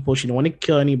with people. She didn't want to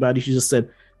kill anybody. She just said,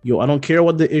 yo, I don't care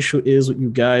what the issue is with you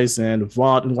guys and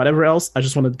VOD and whatever else. I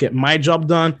just want to get my job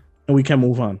done and we can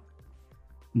move on.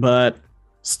 But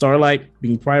Starlight,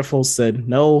 being prideful, said,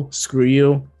 no, screw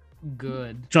you.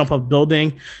 Good. Jump off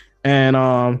building.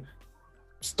 And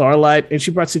Starlight, and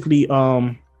she practically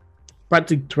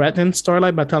threatened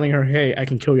Starlight by telling her, hey, I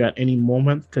can kill you at any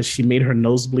moment, because she made her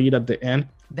nose bleed at the end.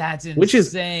 That's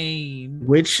insane.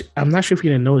 Which I'm not sure if you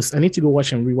didn't notice. I need to go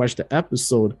watch and rewatch the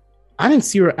episode. I didn't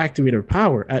see her activate her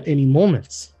power at any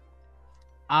moments.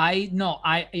 I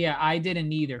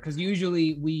didn't either, because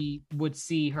usually we would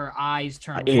see her eyes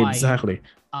turn white. Exactly.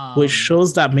 Which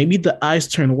shows that maybe the eyes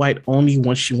turn white only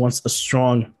when she wants a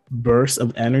strong burst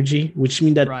of energy, which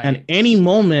means that at any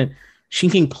moment she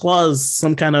can cause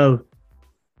some kind of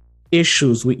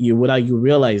issues with you without you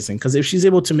realizing. Because if she's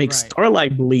able to make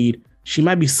Starlight bleed, she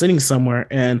might be sitting somewhere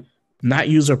and not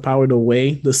use her power the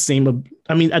way at the same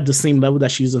level that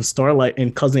she's in Starlight,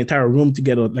 and cause the entire room to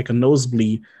get a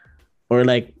nosebleed or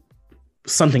like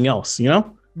something else, you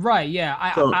know? Right. Yeah.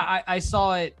 I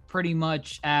saw it pretty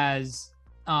much as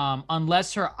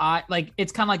unless her eye, like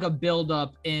it's kind of like a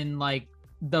buildup in like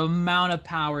the amount of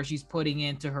power she's putting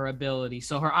into her ability.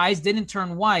 So her eyes didn't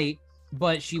turn white,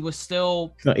 but she was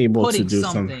still not able putting to do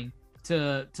something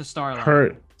to Starlight.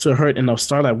 Hurt enough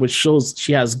Starlight, which shows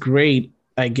she has great,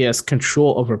 I guess,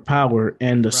 control of her power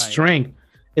and the strength.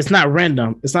 It's not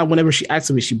random. It's not whenever she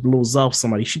activates, she blows up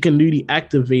somebody. She can really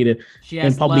activate it. She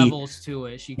has levels to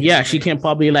it. She can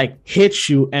probably like hit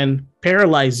you and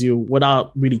paralyze you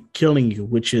without really killing you,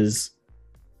 which is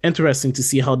interesting to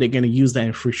see how they're going to use that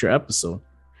in future episode.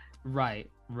 Right.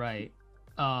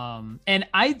 And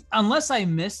unless I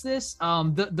missed this,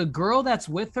 the girl that's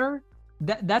with her,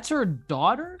 that's her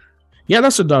daughter. Yeah,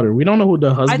 that's her daughter. We don't know who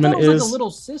the husband is. I thought it was like a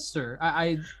little sister.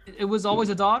 It was always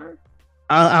a daughter.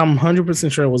 I'm 100%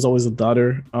 sure it was always a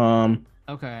daughter.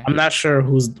 Okay. I'm not sure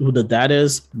who the dad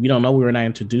is. We don't know. We were not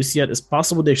introduced yet. It's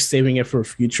possible they're saving it for a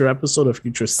future episode or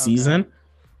future season.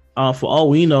 For all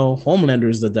we know, Homelander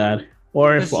is the dad.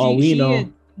 Or for all we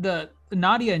know,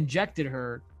 Nadia injected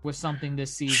her with something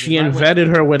this season. She invented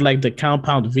her with like the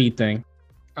compound V thing.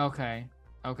 Okay,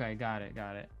 got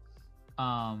it.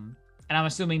 And I'm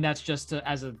assuming that's just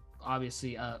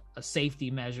obviously a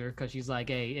safety measure, because she's like,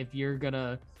 hey, if you're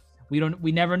gonna,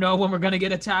 we never know when we're gonna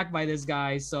get attacked by this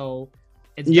guy, so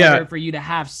it's better for you to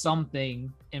have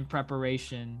something in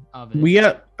preparation of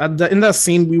it. In that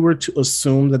scene, we were to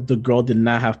assume that the girl did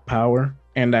not have power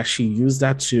and that she used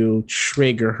that to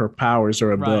trigger her powers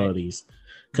or abilities,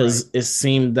 because it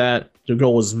seemed that the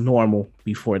girl was normal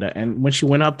before that. And when she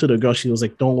went up to the girl, she was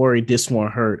like, don't worry, this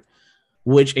won't hurt.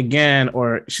 Which again,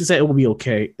 or she said it will be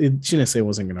okay. She didn't say it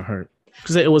wasn't going to hurt.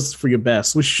 She said it was for your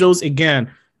best, which shows again,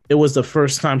 it was the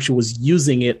first time she was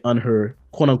using it on her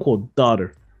quote unquote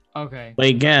daughter. Okay. But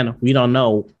again, we don't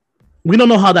know. We don't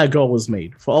know how that girl was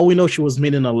made. For all we know, she was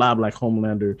made in a lab like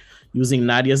Homelander using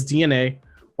Nadia's DNA,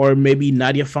 or maybe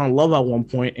Nadia found love at one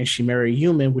point and she married a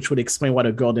human, which would explain why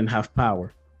the girl didn't have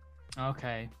power.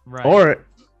 Okay. Right. Or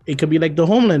it could be like the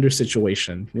Homelander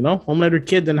situation, you know? Homelander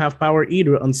kid didn't have power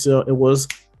either until it was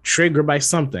triggered by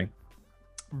something.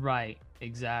 Right,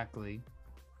 exactly.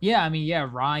 Yeah, I mean,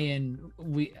 Ryan,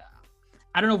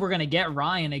 I don't know if we're going to get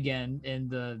Ryan again in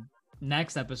the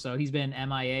next episode. He's been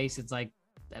MIA since like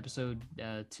episode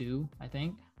 2, I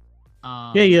think.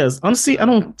 Yeah, yes. Honestly, I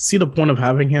don't see the point of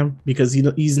having him because he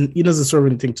doesn't serve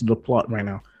anything to the plot right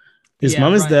now. His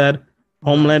mom is dead.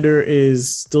 Homelander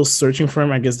is still searching for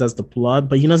him. I guess that's the plot,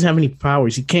 but he doesn't have any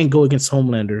powers. He can't go against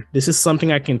Homelander. This is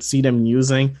something I can see them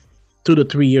using 2 to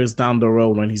 3 years down the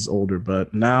road when he's older,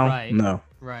 but now, no.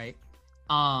 Right.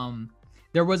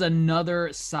 There was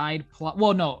another side plot.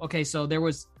 Well, no. Okay, so there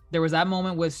was that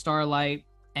moment with Starlight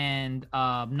and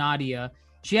Nadia.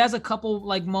 She has a couple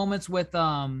like moments with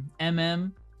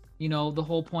MM, you know, the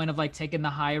whole point of like taking the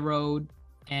high road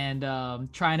and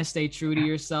trying to stay true to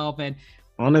yourself. And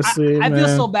honestly, I feel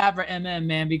so bad for MM,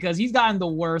 man, because he's gotten the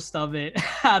worst of it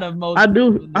out of most. I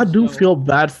do feel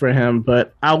bad for him,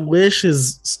 but I wish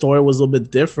his story was a little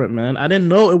bit different, man. I didn't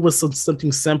know it was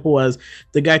something simple as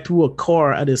the guy threw a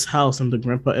car at his house and the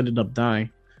grandpa ended up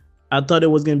dying. I thought it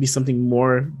was going to be something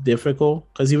more difficult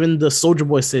because even the Soldier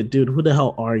Boy said, dude, who the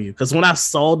hell are you? Because when I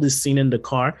saw this scene in the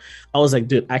car, I was like,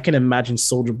 dude, I can imagine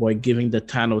Soldier Boy giving the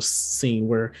Thanos scene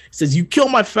where he says, you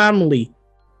killed my family.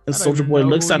 And Soldier Boy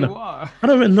looks at him. I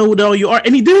don't even know who the hell you are.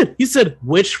 And he did. He said,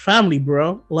 which family,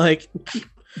 bro? Like,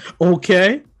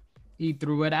 okay. He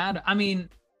threw it out. I mean,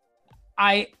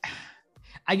 I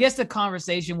guess the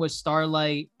conversation with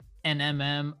Starlight and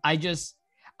MM, I just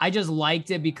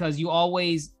liked it because you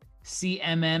always see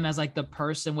MM as like the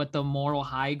person with the moral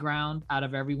high ground out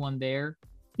of everyone there.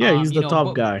 Yeah, he's the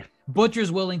top guy.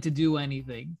 Butcher's willing to do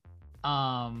anything.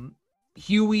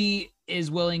 Huey is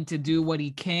willing to do what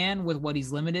he can with what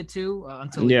he's limited to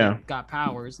until he got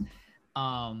powers.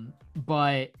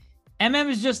 But MM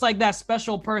is just like that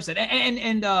special person.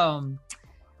 And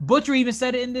Butcher even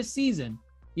said it in this season.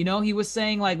 You know, he was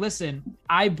saying like, listen,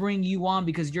 I bring you on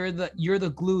because you're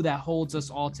the glue that holds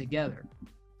us all together.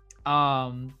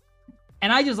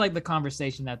 And I just like the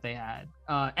conversation that they had.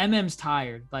 MM's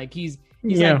tired. Like he's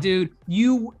like, dude,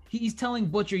 he's telling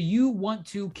Butcher, you want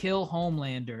to kill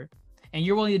Homelander and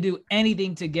you're willing to do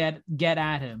anything to get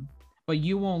at him, but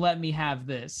you won't let me have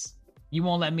this. You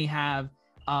won't let me have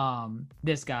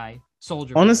this guy,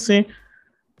 Soldier Boy. Honestly,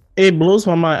 it blows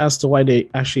my mind as to why they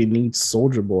actually need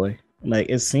Soldier Boy. Like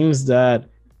it seems that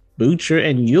Butcher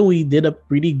and Huey did a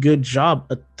pretty good job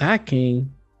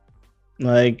attacking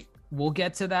like we'll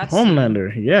get to that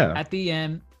Homelander, at the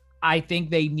end. I think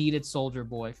they needed Soldier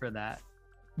Boy for that,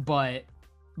 but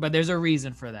there's a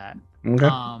reason for that. Okay.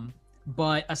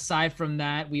 But aside from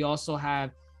that, we also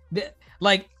have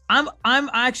I'm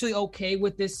actually okay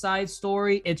with this side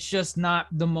story. It's just not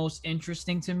the most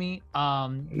interesting to me.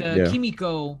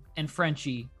 Kimiko and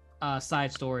Frenchie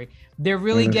side story, they're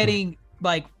really getting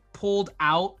like pulled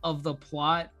out of the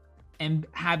plot and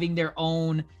having their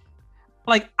own.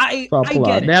 Like I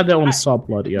get it. They have their own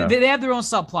subplot, yeah. They have their own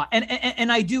subplot,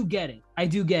 and I do get it.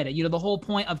 You know, the whole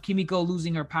point of Kimiko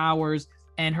losing her powers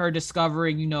and her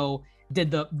discovering, you know, did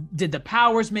the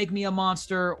powers make me a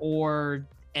monster, or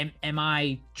am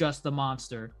I just the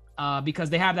monster? Because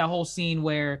they have that whole scene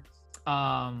where,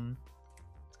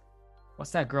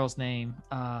 what's that girl's name?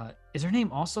 Is her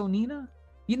name also Nina?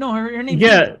 You know her name,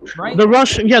 Nina, right? The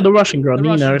Russian girl,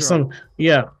 Nina, or some,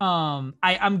 yeah.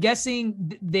 I'm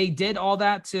guessing they did all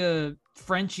that to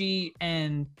Frenchie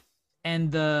and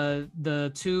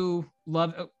the two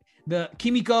the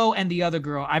Kimiko and the other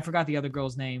girl. I forgot the other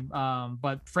girl's name.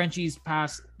 But Frenchie's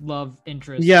past love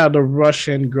interest. Yeah, the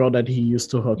Russian girl that he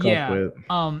used to hook up with.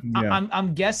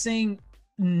 I'm guessing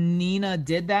Nina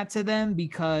did that to them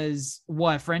because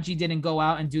Frenchie didn't go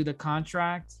out and do the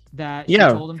contract that she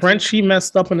told him Frenchie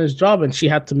messed up on his job and she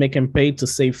had to make him pay to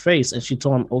save face, and she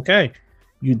told him, okay,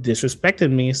 you disrespected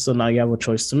me, so now you have a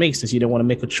choice to make. Since you didn't want to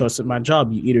make a choice at my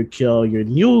job, you either kill your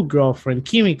new girlfriend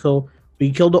Kimiko, or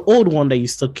you kill the old one that you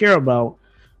still care about,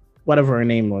 whatever her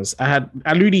name was. I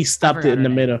literally stopped it in the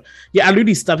middle. Yeah, I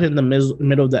literally stopped it in the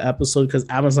middle of the episode because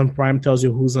Amazon Prime tells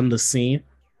you who's on the scene,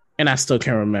 and I still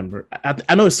can't remember.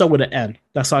 I know it started with an N.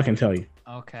 That's all I can tell you.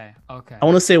 Okay. I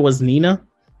want to say it was Nina,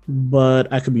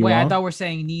 but I could be wrong. I thought we're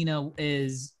saying Nina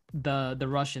is the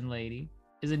Russian lady.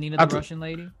 Is it Nina the Russian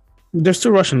lady? There's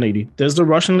two Russian lady. There's the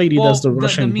Russian lady. There's the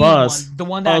Russian boss. The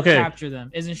one that captured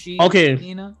them. Isn't she? Okay.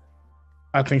 Nina?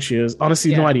 I think she is.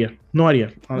 Honestly, no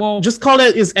idea. Well, just call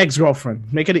it his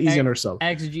ex-girlfriend. Make it easy on herself.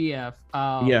 XGF.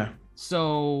 Yeah.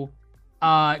 So,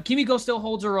 Kimiko still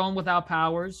holds her own without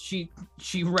powers.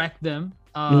 She wrecked them.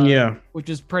 Which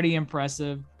is pretty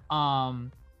impressive.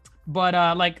 But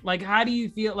like, how do you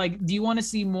feel? Like, do you want to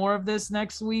see more of this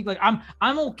next week? Like,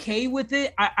 I'm okay with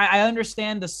it. I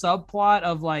understand the subplot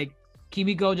of like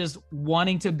Kimiko just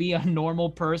wanting to be a normal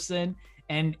person.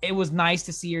 And it was nice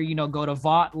to see her, you know, go to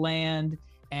Vought Land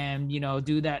and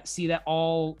see that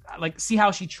all, like, see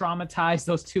how she traumatized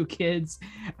those two kids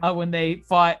when they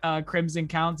fought Crimson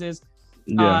Countess.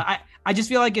 I just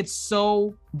feel like it's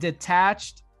so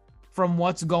detached from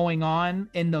what's going on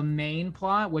in the main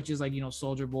plot, which is like,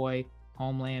 Soldier Boy,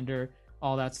 Homelander,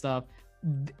 all that stuff.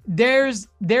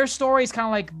 Their story is kind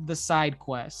of like the side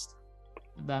quest,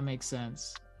 if that makes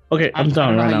sense. Okay, I'm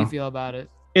done right now. How you feel about it?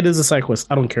 It is a side quest.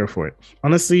 I don't care for it.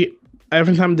 Honestly,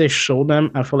 every time they show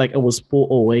them, I feel like it was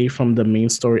pulled away from the main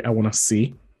story I want to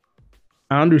see.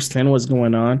 I understand what's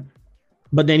going on,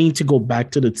 but they need to go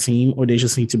back to the team, or they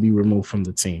just need to be removed from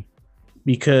the team,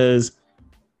 because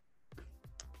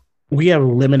we have a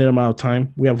limited amount of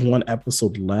time. We have one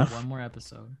episode left. One more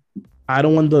episode. I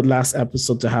don't want the last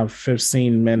episode to have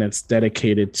 15 minutes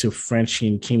dedicated to Frenchie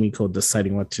and Kimiko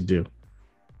deciding what to do.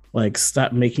 Like,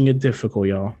 stop making it difficult,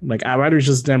 y'all. Like, I'd rather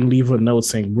just them leave a note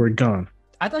saying we're gone.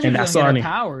 I thought she was gonna get her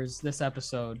powers this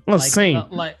episode. Oh, same.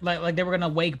 Like they were gonna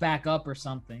wake back up or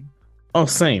something. Oh,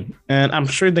 same. And I'm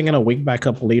sure they're gonna wake back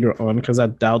up later on, because I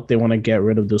doubt they want to get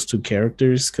rid of those two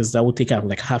characters, because that would take out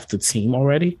like half the team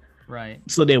already. Right.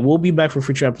 So they will be back for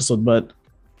future episode, but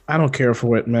I don't care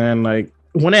for it, man. Like,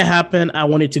 when it happened, I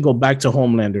wanted to go back to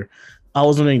Homelander. I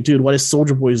was wondering, dude, what is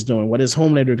Soldier Boy doing? What is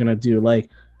Homelander gonna do? Like,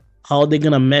 how are they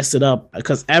gonna mess it up?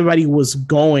 Because everybody was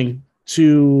going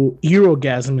to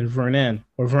Herogasm in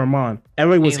Vermont.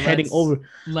 Everybody was heading over.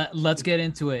 Let's get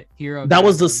into it. That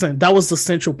was the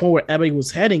central point where everybody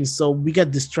was heading. So we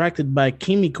got distracted by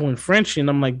Kimiko and Frenchie, and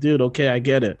I'm like, dude, okay, I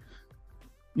get it.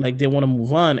 Like, they want to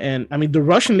move on, and I mean, the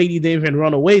Russian lady didn't even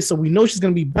run away, so we know she's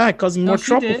gonna be back, causing more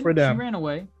trouble for them. She ran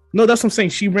away. No, that's what I'm saying.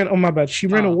 She ran. Oh my bad. She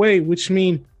ran away, which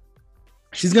means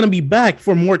she's gonna be back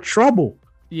for more trouble.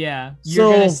 Yeah,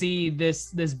 you're gonna see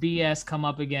this BS come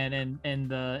up again in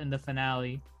the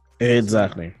finale.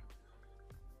 Exactly.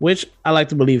 Which I like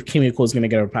to believe Kimiko is gonna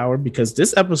get her power, because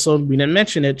this episode, we didn't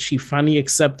mention it, she finally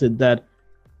accepted that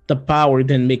the power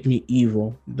didn't make me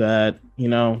evil. That,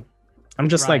 I'm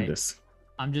just like this.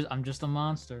 I'm just a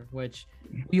monster, which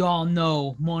we all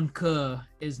know Monka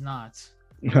is not.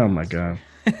 Oh my god.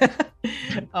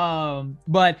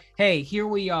 But hey, here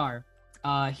we are.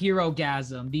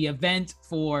 Herogasm, the event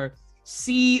for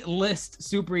C-list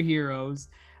superheroes.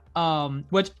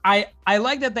 Which I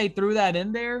like that they threw that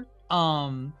in there.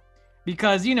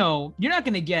 Because you're not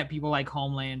gonna get people like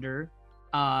Homelander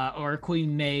or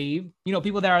Queen Maeve,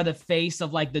 people that are the face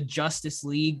of like the Justice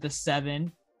League, the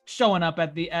Seven, showing up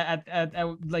at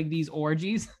like these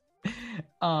orgies.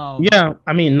 Yeah,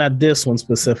 I mean, not this one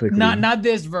specifically. Not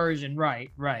this version, right?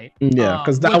 Yeah,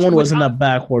 because that one was in a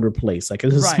backwater place. Like,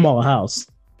 it's a small house.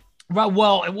 Right.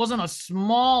 Well, it wasn't a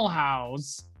small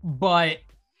house, but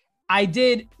I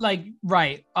did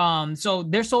so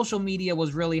their social media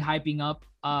was really hyping up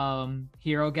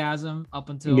Herogasm up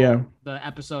until the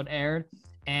episode aired.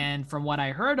 And from what I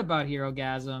heard about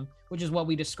Herogasm, which is what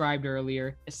we described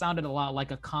earlier, it sounded a lot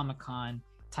like a Comic-Con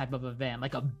type of event,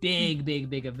 like a big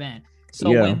event. So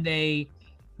when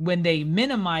they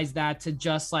minimize that to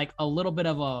just like a little bit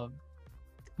of a,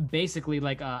 basically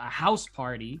like a house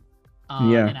party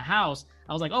in a house,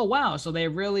 I was like, oh wow, so they're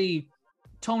really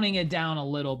toning it down a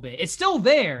little bit. It's still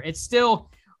there, it's still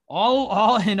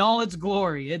all in all its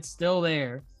glory, it's still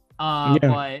there,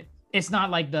 but it's not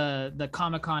like the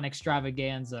Comic-Con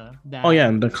extravaganza.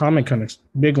 The Comic-Con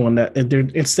big one that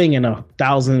it's staying in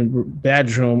 1,000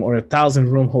 bedroom or 1,000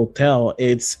 room hotel.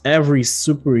 It's every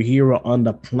superhero on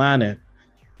the planet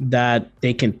that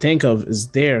they can think of is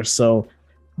there. So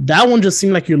that one just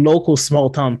seemed like your local small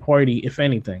town party, if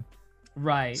anything.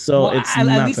 Right. So it's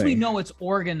at least we know it's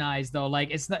organized though.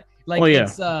 Like, it's not like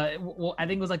it's I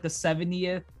think it was like the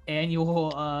 70th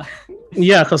annual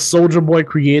because Soldier Boy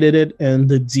created it in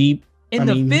the Deep in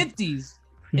the 50s.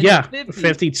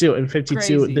 52 and 52.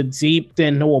 Crazy. The Deep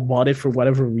didn't know about it for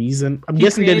whatever reason. I'm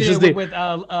guessing that it's just with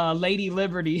Lady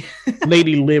Liberty.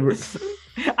 Lady Liberty.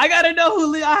 I gotta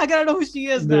know who she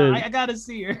is now. I gotta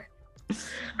see her.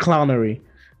 Clownery.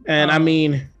 And I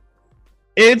mean,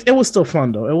 it was still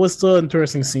fun though. It was still an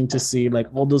interesting scene to see, like,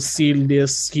 all those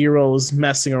C-list heroes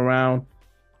messing around.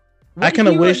 I kind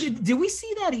of wish. Did we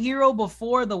see that hero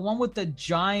before? The one with the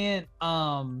giant.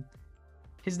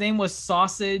 His name was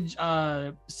Sausage.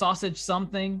 Sausage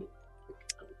something.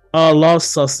 Love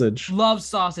Sausage. Love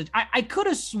Sausage. I could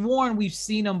have sworn we've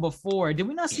seen him before. Did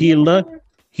we not see him before?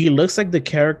 He looks like the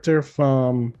character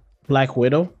from Black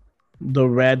Widow. The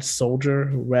Red Soldier,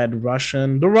 Red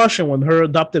Russian, the Russian one, her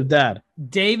adoptive dad.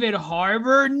 David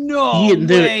Harbour? No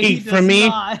way.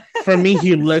 For me,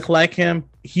 he looked like him.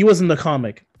 He was in the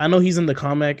comic. I know he's in the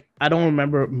comic. I don't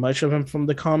remember much of him from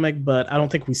the comic, but I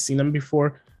don't think we've seen him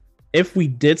before. If we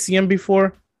did see him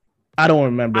before, I don't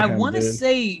remember. I want to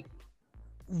say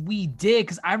we did,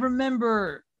 because I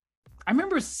remember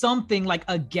something like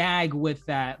a gag with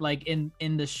that, like in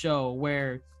the show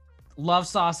where Love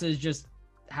Sausage just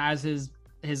has his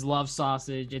love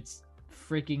sausage. It's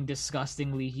freaking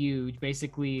disgustingly huge,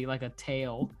 basically like a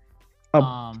tail.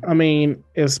 I mean,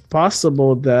 it's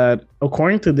possible that,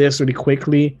 according to this, really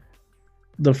quickly,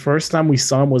 the first time we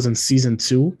saw him was in season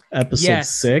 2, episode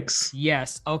 6.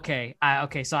 Yes. Okay.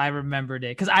 So I remembered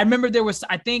it, because I remember there was,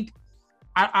 I think,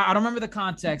 I don't remember the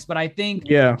context, but I think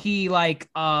he like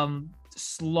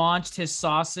launched his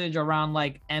sausage around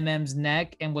like MM's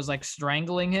neck and was like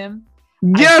strangling him.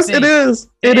 Yes, it is.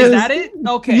 Is that it?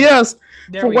 Okay. Yes.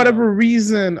 For whatever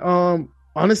reason,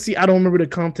 honestly, I don't remember the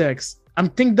context. I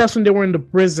think that's when they were in the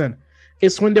prison.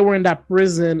 It's when they were in that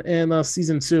prison in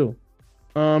season 2.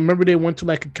 Remember they went to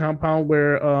like a compound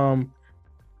where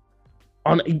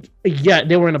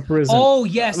they were in a prison. Oh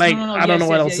yes, like no. I don't know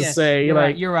what else to say.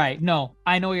 You're right. No,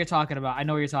 I know what you're talking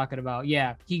about.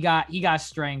 Yeah, he got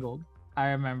strangled.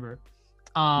 I remember.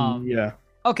 Yeah.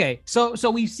 Okay, so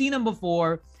we've seen him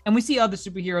before, and we see other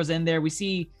superheroes in there. We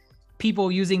see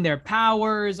people using their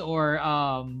powers or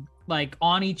like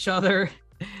on each other,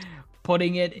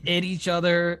 putting it in each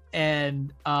other,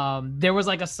 and there was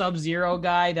like a Sub-Zero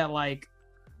guy that like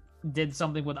did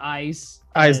something with ice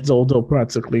Dildo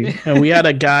practically, and we had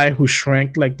a guy who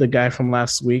shrank like the guy from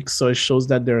last week, so it shows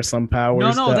that there are some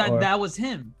powers. That was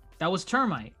him. That was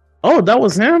Termite. Oh, that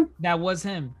was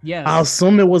him. Yes. I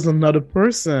assume it was another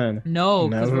person. No,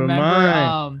 because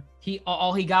remember,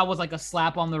 all he got was like a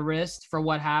slap on the wrist for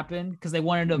what happened, because they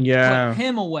wanted to put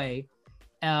him away,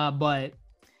 but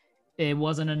it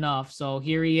wasn't enough. So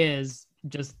here he is,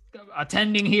 just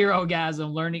attending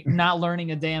Herogasm, not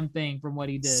learning a damn thing from what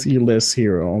he did. C-list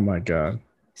hero. Oh my god.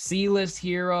 C-list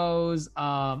heroes.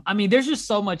 I mean, there's just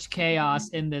so much chaos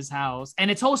in this house, and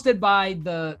it's hosted by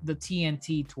the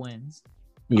TNT twins.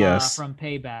 Yes. From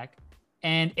Payback,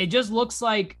 and it just looks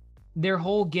like their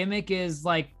whole gimmick is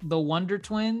like the Wonder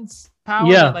Twins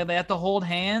power. Yeah. Like they have to hold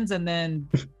hands, and then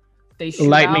they shoot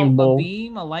lightning out bolt. a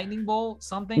beam, a lightning bolt,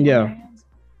 something. Yeah. With their hands.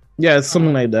 Yeah, it's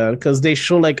something like that, because they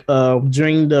show like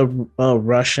during the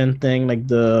Russian thing, like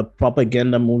the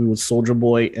propaganda movie with Soldier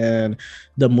Boy and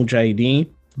the Mujahideen,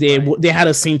 they had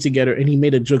a scene together, and he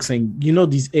made a joke saying,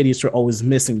 these idiots are always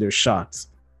missing their shots,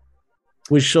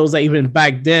 which shows that even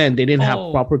back then they didn't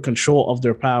have proper control of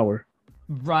their power.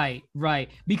 Right.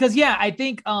 Because I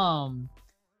think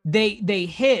they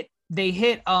hit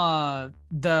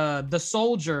the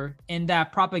soldier in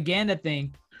that propaganda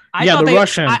thing.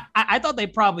 Russian. I thought they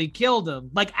probably killed him,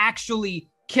 like actually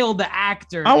killed the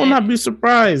actor. I will not be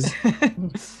surprised.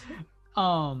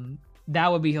 That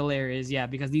would be hilarious,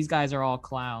 because these guys are all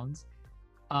clowns.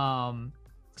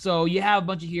 So you have a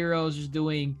bunch of heroes just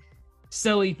doing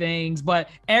silly things, but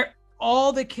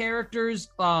all the characters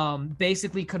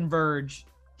basically converge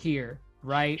here,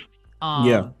 right?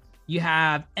 You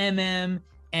have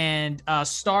and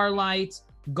Starlight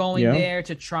going there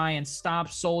to try and stop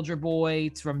Soldier Boy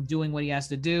from doing what he has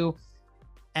to do.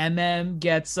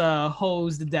 Gets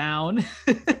hosed down.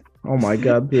 Oh my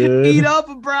god, dude. Eat up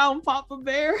a brown Papa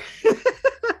Bear.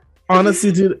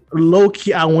 Honestly, dude,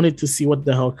 low-key, I wanted to see what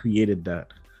the hell created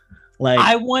that. Like,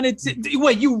 I wanted to.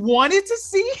 Wait, you wanted to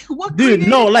see what? Dude,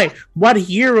 no, like what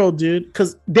hero, dude?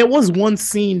 Because there was one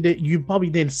scene that you probably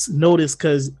didn't notice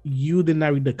because you did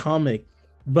not read the comic.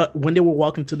 But when they were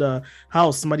walking to the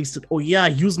house, somebody said, "Oh yeah,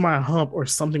 use my hump" or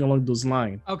something along those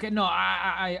lines. Okay, no,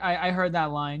 I heard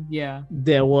that line. Yeah,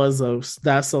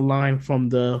 that's a line from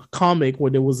the comic where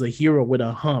there was a hero with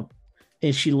a hump,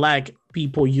 and she liked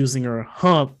people using her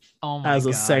hump as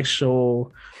a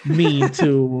sexual mean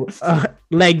to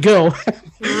let go.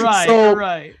 Right, so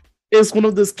right. It's one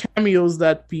of those cameos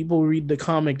that people read the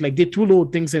comic. Like they threw little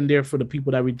things in there for the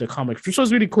people that read the comic, which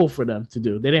was really cool for them to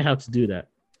do. They didn't have to do that.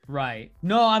 Right.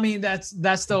 No, I mean that's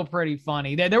still pretty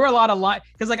funny. There were a lot of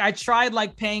because like I tried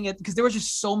like paying it because there was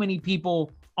just so many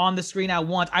people on the screen at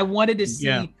once. I wanted to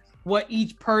see what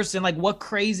each person, like what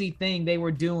crazy thing they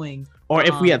were doing, or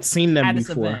if we had seen them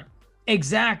before.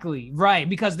 Exactly. Right.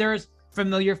 Because there's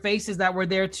familiar faces that were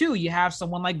there too. You have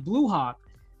someone like Blue Hawk.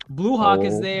 Blue Hawk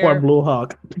is there. Poor Blue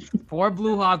Hawk. Poor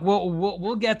Blue Hawk.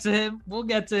 We'll get to him. We'll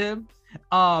get to him.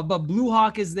 But Blue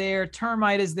Hawk is there.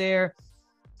 Termite is there.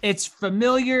 It's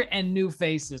familiar and new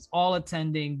faces all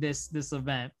attending this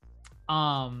event.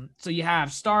 So you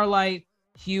have Starlight,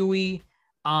 Huey,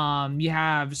 you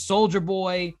have Soldier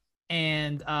Boy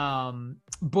and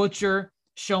Butcher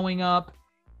showing up.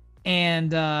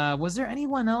 And was there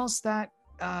anyone else that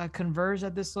converged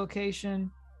at this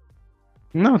location?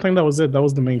 No, I think that was it. That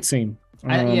was the main scene.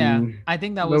 I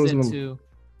think that was it too.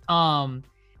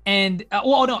 And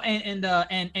well, no,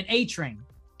 and A-Train.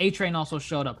 A-Train also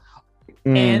showed up.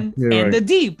 And right. the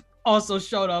Deep also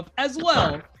showed up as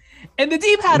well. And the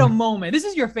Deep had a moment. This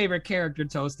is your favorite character,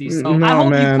 Toasty. So I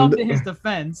hope you come to his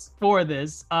defense for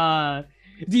this.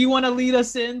 Do you want to lead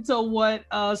us into what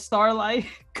Starlight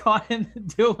caught him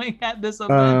doing at this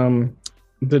event?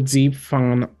 The Deep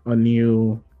found a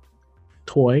new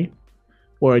toy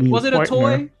or a new partner. Was it a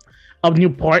toy? A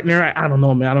new partner? I don't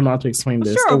know, man. I don't know how to explain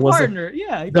this. Sure, a partner.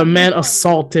 Yeah. The man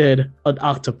assaulted an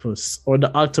octopus, or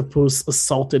the octopus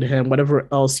assaulted him, whatever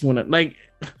else you want to. Like,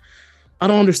 I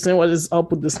don't understand what is up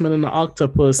with this man and the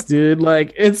octopus, dude.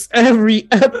 Like, it's every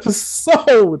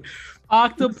episode.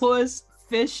 Octopus,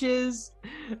 fishes.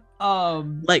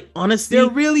 Like, honestly,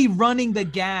 they're really running the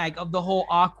gag of the whole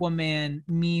Aquaman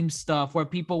meme stuff, where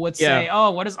people would say, "Oh,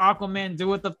 what does Aquaman do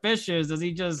with the fishes? Does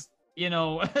he just, sleep?"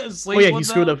 Oh yeah, with he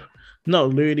screwed them? up. No,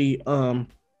 literally, I'm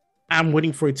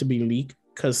waiting for it to be leaked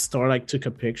because Starlight took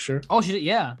a picture. Oh,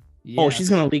 yeah. Oh, she's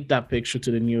gonna leak that picture to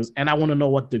the news, and I want to know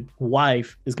what the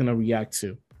wife is gonna react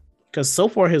to, because so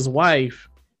far his wife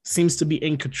seems to be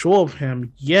in control of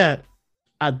him. Yet,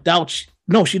 I doubt.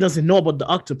 She doesn't know about the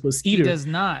octopus either. She does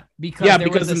not, because there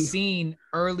was a scene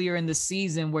earlier in the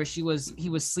season where he was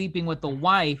sleeping with the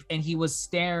wife, and he was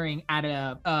staring at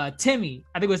a Timmy.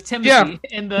 I think it was Timothy.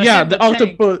 Yeah, the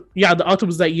octopus. Yeah, the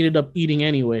octopus that he ended up eating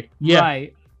anyway. Yeah,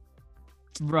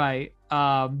 right.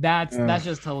 That's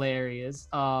just hilarious.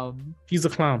 He's a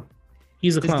clown.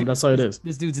 He's a clown. That's all it is.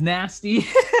 This dude's nasty.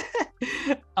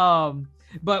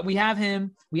 But we have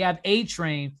him. We have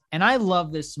A-Train, and I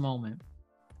love this moment.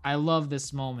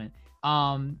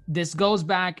 This goes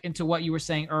back into what you were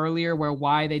saying earlier, where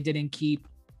why they didn't keep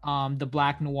the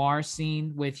Black Noir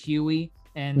scene with Huey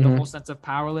and the whole sense of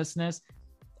powerlessness.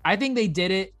 I think they did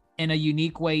it in a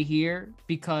unique way here,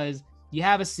 because you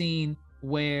have a scene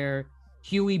where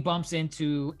Huey bumps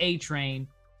into A-Train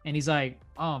and he's like,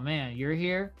 "Oh man, you're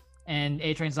here?" And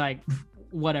A-Train's like,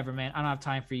 "Whatever, man, I don't have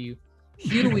time for you."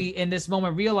 Huey in this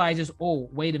moment realizes, "Oh,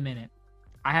 wait a minute.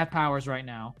 I have powers right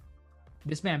now.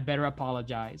 This man better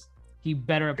apologize. He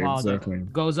better apologize." Exactly.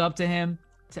 Goes up to him,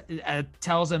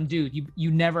 tells him, "Dude,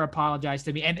 you never apologized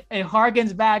to me." And it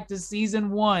harkens back to season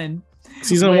 1.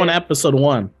 Season 1, episode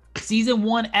 1. Season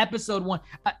 1, episode 1.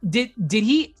 Did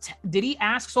he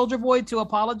ask Soldier Boy to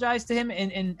apologize to him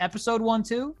in episode 1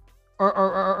 too,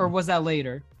 or was that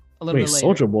later? A little bit later.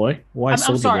 Soldier Boy. Why?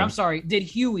 I'm sorry. Did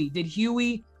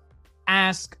Huey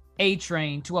ask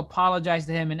A-Train to apologize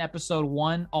to him in episode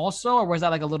 1 also, or was that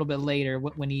like a little bit later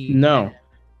when he? No,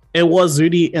 it was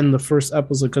really in the first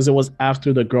episode, because it was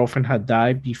after the girlfriend had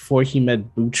died, before he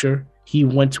met Butcher. He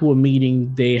went to a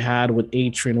meeting they had with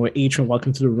A-Train, where A-Train walked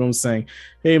into the room saying,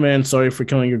 "Hey man, sorry for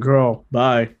killing your girl.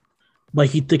 Bye." But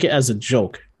he took it as a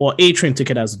joke. Or A-Train took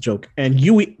it as a joke. And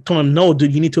Huey told him, "No,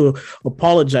 dude, you need to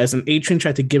apologize." And A-Train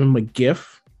tried to give him a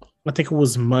gift. I think it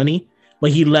was money,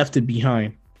 but he left it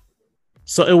behind.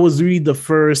 So it was really the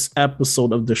first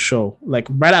episode of the show. Like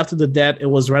right after the death, it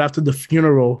was right after the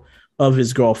funeral of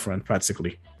his girlfriend,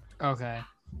 practically. Okay.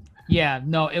 Yeah,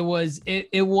 no, it was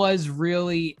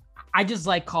really, I just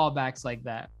like callbacks like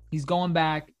that. He's going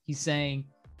back, he's saying,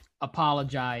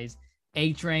 apologize.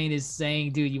 A-Train is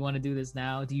saying, "Dude, you want to do this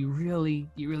now? Do you really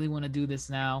want to do this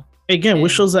now?" Again,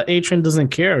 which shows that A-Train doesn't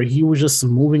care. He was just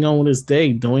moving on with his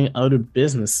day, doing other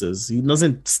businesses. He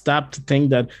doesn't stop to think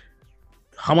that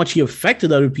how much he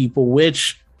affected other people,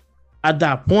 which at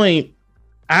that point,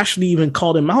 Ashley even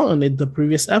called him out on it the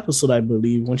previous episode, I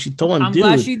believe, when she told him, I'm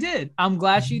glad she did.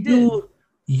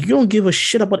 You don't give a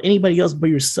shit about anybody else but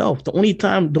yourself. The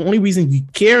only reason you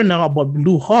care now about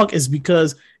Blue Hawk is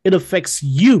because it affects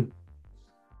you.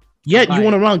 Yet you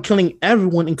went around killing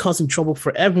everyone and causing trouble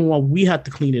for everyone. We had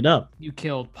to clean it up. You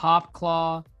killed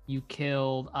Popclaw. You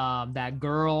killed that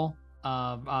girl,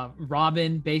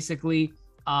 Robin, basically,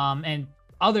 and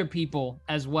other people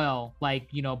as well, like,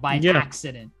 by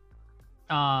accident.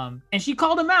 And she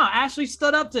called him out. Ashley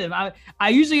stood up to him. I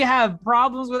usually have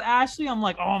problems with Ashley. I'm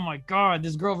like, oh my God,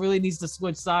 this girl really needs to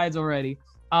switch sides already.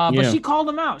 But she called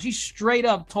him out. She straight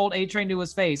up told A-Train to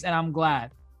his face, and I'm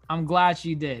glad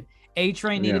she did.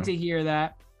 A-Train needed to hear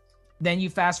that. Then you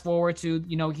fast forward to,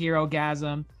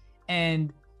 Hero-gasm,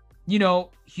 and,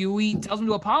 Huey tells him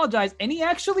to apologize, and he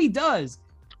actually does.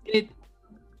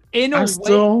 I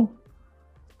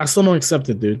still don't accept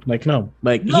it, dude.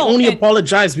 He only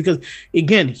apologized because,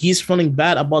 again, he's feeling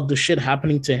bad about the shit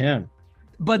happening to him.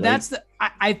 But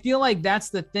I feel like that's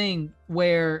the thing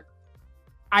where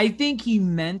I think he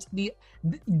meant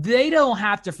they don't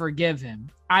have to forgive him.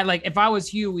 If I was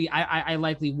Huey, I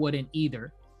likely wouldn't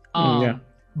either.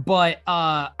 But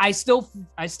I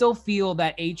still feel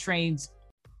that A-Train's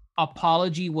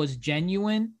apology was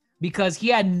genuine because he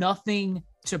had nothing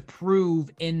to prove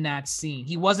in that scene.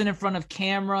 He wasn't in front of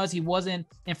cameras. He wasn't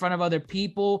in front of other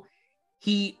people.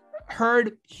 He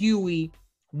heard Huey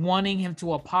wanting him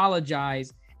to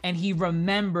apologize, and he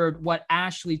remembered what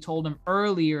Ashley told him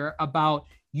earlier about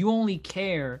you only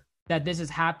care that this is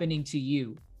happening to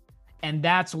you. And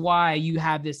that's why you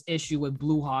have this issue with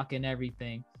Blue Hawk and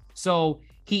everything. So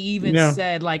he even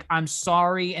said, like, I'm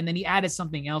sorry. And then he added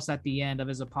something else at the end of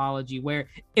his apology where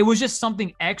it was just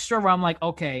something extra where I'm like,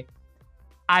 okay,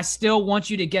 I still want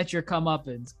you to get your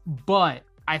comeuppance, but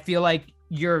I feel like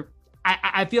you're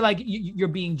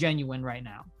being genuine right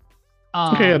now.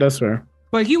 Okay, yeah, that's fair.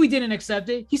 But Huey didn't accept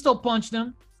it. He still punched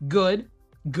him. Good.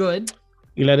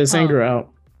 He let his anger out.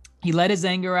 He let his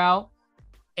anger out.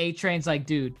 A-Train's like,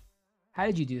 dude, how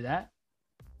did you do that?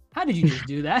 How did you just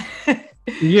do that?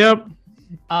 Yep.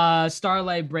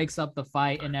 Starlight breaks up the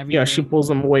fight and everything. Yeah, she pulls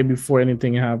him away before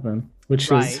anything happened,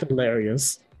 which is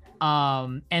hilarious.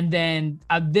 And then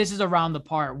this is around the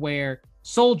part where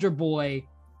Soldier Boy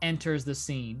enters the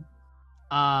scene.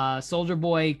 Soldier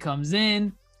Boy comes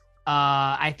in.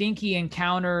 I think he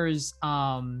encounters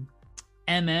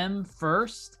MM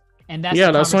first. And that's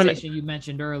the conversation you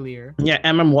mentioned earlier. Yeah,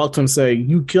 MM walked him saying,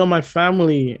 "You killed my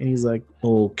family." And he's like,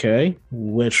 "Okay,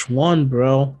 which one,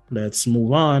 bro? Let's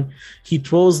move on." He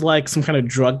throws like some kind of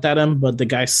drug at him, but the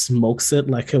guy smokes it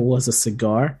like it was a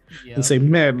cigar. And say,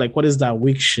 "Man, like, what is that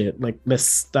weak shit? Like, let's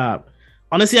stop."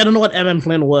 Honestly, I don't know what MM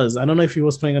plan was. I don't know if he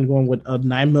was planning on going with a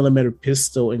 9mm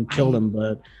pistol and kill him,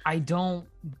 but I don't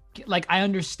like. I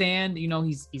understand,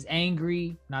 he's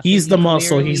angry. He's the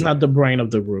muscle. He's not the brain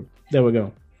of the group. There we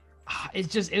go.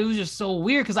 It was just so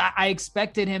weird because I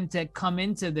expected him to come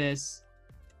into this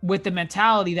with the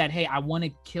mentality that, hey, I want to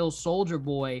kill Soldier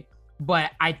Boy,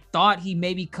 but I thought he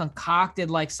maybe concocted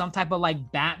like some type of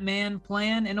like Batman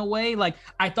plan in a way. Like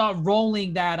I thought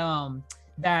rolling that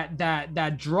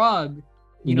drug,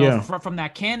 from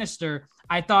that canister,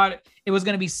 I thought it was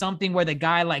going to be something where the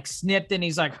guy like snipped and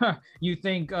he's like, you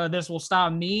think this will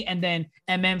stop me? And then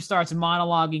MM starts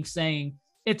monologuing saying,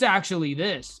 it's actually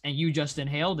this, and you just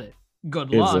inhaled it.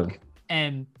 Good luck.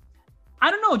 And I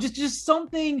don't know, just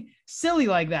something silly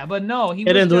like that. But no, it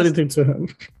didn't do anything to him.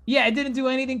 Yeah, it didn't do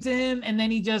anything to him. And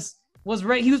then he just was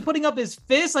ready. He was putting up his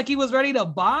fist like he was ready to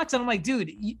box. And I'm like,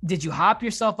 dude, did you hop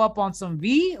yourself up on some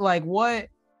V? Like, what's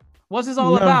this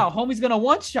all about? Homie's gonna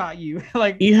one-shot you.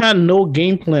 Like, he had no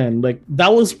game plan. Like,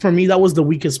 that was, for me, that was the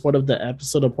weakest part of the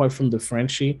episode, apart from the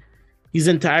Frenchie. He's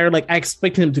entire, like, I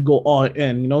expected him to go all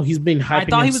in. He's been hyping himself up. I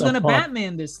thought he was going to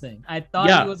Batman this thing. I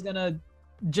thought he was going to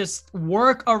just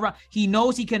work around. He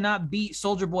knows he cannot beat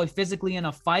Soldier Boy physically in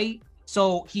a fight,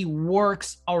 so he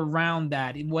works around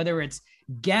that, whether it's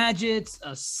gadgets,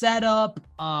 a setup,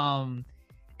 and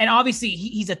obviously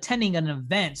he's attending an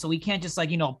event, so he can't just, like,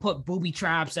 put booby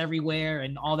traps everywhere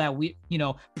and all that,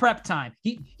 prep time.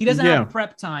 He doesn't have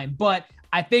prep time, but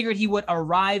I figured he would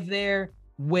arrive there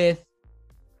with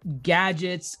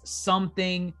gadgets,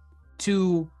 something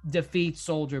to defeat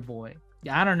Soldier Boy.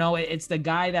 I don't know. It's the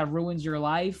guy that ruins your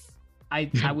life. I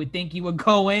would think you would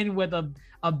go in with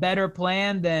a better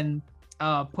plan than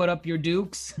put up your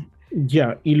dukes.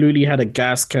 Yeah, he literally had a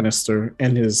gas canister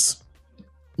and his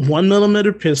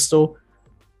 1mm pistol.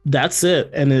 That's it.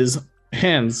 And his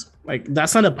hands. Like,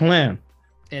 that's not a plan.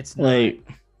 It's not. Like,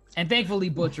 and thankfully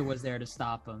Butcher was there to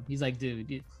stop him. He's like,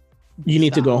 dude, you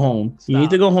need to go home. You need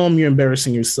to go home. You're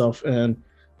embarrassing yourself. And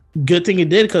good thing he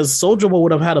did, because Soldier Boy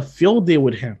would have had a field day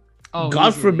with him. Oh,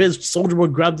 God forbid Soldier Boy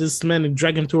grabbed this man and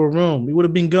dragged him to a room. He would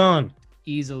have been gone.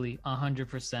 Easily,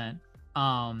 100%.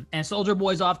 And Soldier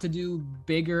Boy's off to do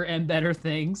bigger and better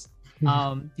things.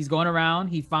 He's going around.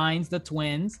 He finds the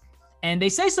twins. And they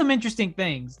say some interesting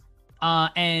things.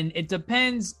 And it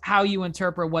depends how you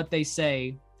interpret what they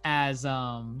say as,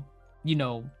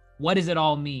 what does it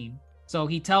all mean? So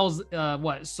he tells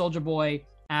Soldier Boy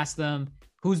asks them,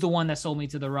 who's the one that sold me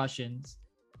to the Russians?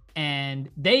 And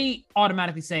they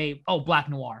automatically say, oh, Black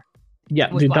Noir. Yeah,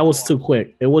 dude, that was too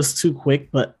quick. It was too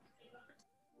quick, but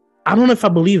I don't know if I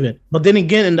believe it. But then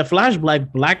again, in the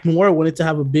flashback, Black Noir wanted to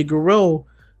have a bigger role.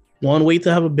 One way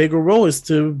to have a bigger role is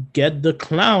to get the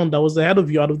clown that was ahead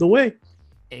of you out of the way.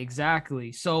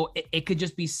 Exactly. So it could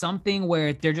just be something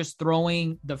where they're just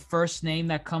throwing the first name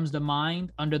that comes to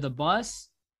mind under the bus.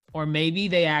 Or maybe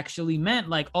they actually meant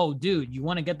like, oh, dude, you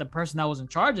want to get the person that was in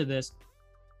charge of this?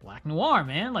 Black Noir,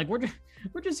 man. Like, we're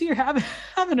just here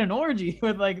having an orgy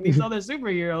with like these other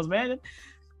superheroes, man.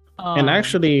 And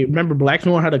actually, remember, Black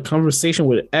Noir had a conversation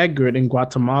with Edgar in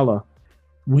Guatemala.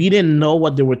 We didn't know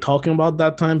what they were talking about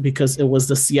that time because it was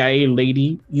the CIA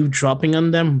lady eavesdropping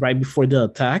on them right before the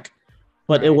attack.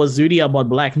 But it was really about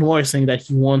Black Noir saying that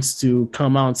he wants to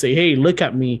come out and say, hey, look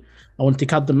at me. I want to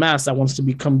take out the mask. I want to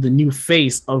become the new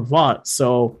face of Vought.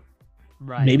 So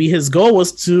maybe his goal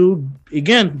was to,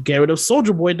 again, get rid of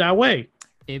Soldier Boy that way.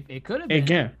 It could have been.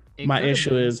 Again, my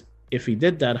issue is, if he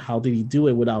did that, how did he do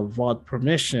it without Vought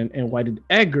permission? And why did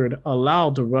Eggert allow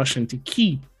the Russian to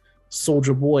keep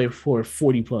Soldier Boy for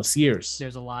 40 plus years?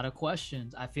 There's a lot of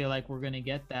questions. I feel like we're going to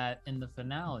get that in the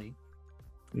finale.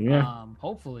 Yeah.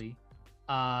 Hopefully.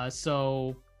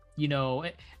 So,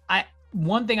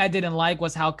 one thing I didn't like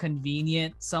was how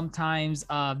convenient sometimes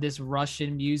this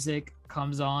Russian music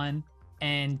comes on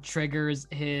and triggers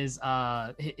his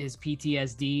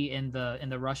PTSD in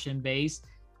the Russian base.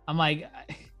 I'm like,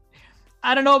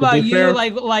 I don't know about you. Fair.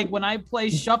 Like when I play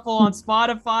shuffle on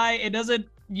Spotify, it doesn't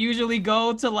usually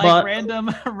go to random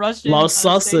Russian. Lost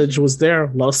Sausage was there.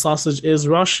 Lost Sausage is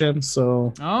Russian,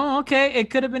 so. Oh, okay. It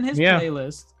could have been his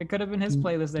playlist. It could have been his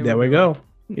playlist. There we go.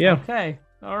 Yeah. Okay.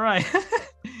 All right.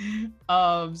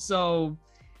 So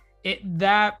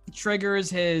that triggers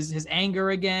his anger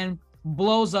again,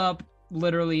 blows up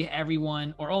literally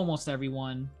everyone or almost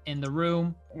everyone in the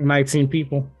room. 19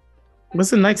 people.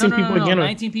 Was it 19 people again?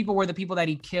 19 people were the people that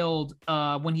he killed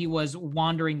when he was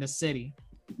wandering the city.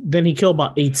 Then he killed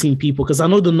about 18 people because I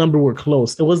know the number were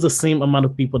close. It was the same amount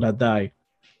of people that died.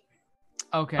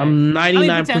 Okay. I'm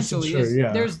 99% sure.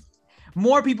 Yeah. There's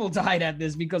more people died at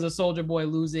this because of Soldier Boy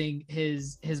losing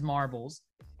his marbles.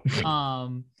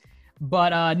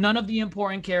 But none of the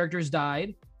important characters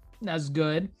died. That's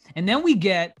good. And then we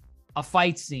get a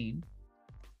fight scene.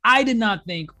 I did not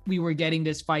think we were getting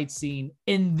this fight scene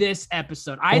in this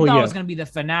episode. I thought it was going to be the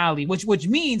finale, which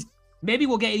means maybe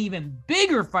we'll get an even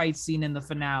bigger fight scene in the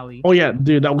finale. Oh yeah,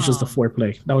 dude, that was just the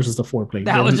foreplay. That was just the foreplay.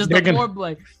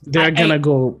 Foreplay. They're gonna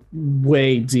go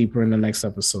way deeper in the next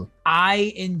episode.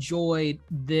 I enjoyed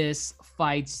this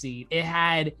fight scene. It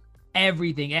had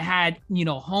everything. It had,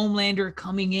 Homelander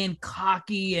coming in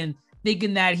cocky and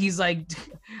thinking that he's like,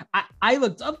 I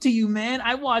looked up to you, man.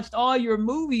 I watched all your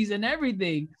movies and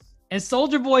everything. And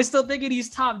Soldier Boy still thinking he's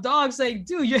top dog, saying,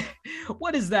 dude,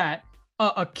 what is that?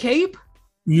 A cape?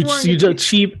 You're a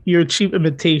cheap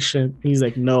imitation. He's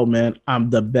like, no, man, I'm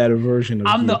the better version of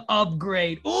you. I'm the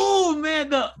upgrade. Oh man,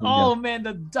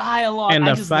 the dialogue. And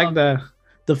the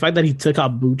fact that he took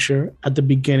out Butcher at the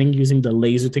beginning using the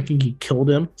laser, thinking he killed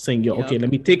him, saying, okay,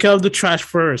 let me take care of the trash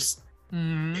first.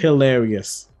 Mm-hmm.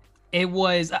 Hilarious. It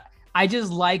was. I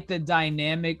just like the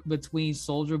dynamic between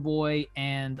Soldier Boy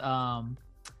and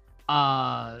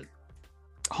Homelander,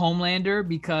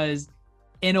 because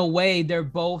in a way they're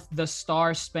both the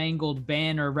Star-Spangled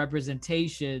Banner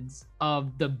representations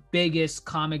of the biggest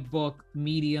comic book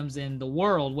mediums in the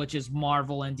world, which is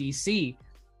Marvel and DC.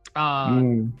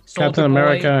 Captain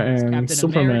America and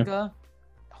Superman.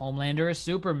 Homelander is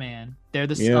Superman. They're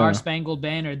the Star-Spangled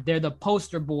Banner. They're the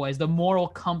poster boys, the moral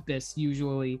compass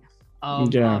usually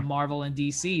of Marvel and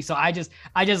DC. So I just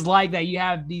like that you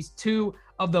have these two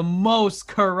of the most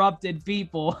corrupted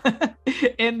people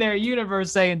in their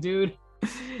universe saying, dude,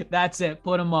 that's it,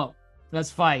 put them up, let's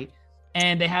fight.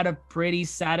 And they had a pretty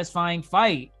satisfying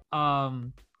fight.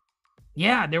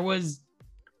 There was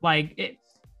like it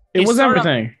was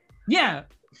everything. It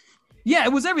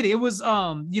was everything. It was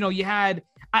you had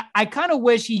I kind of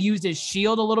wish he used his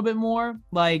shield a little bit more.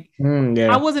 Like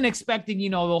I wasn't expecting,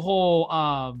 the whole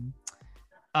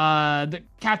the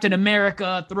Captain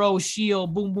America throw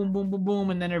shield, boom, boom, boom, boom,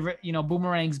 boom, and then it,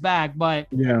 boomerangs back. But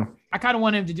I kind of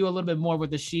want him to do a little bit more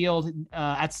with the shield.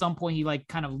 At some point, he like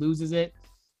kind of loses it,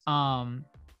 and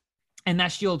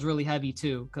that shield's really heavy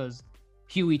too, because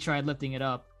Huey tried lifting it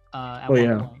up. At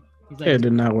one point. He's like, it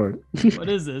did not work. What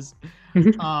is this?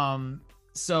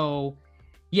 So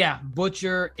yeah,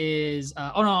 Butcher is.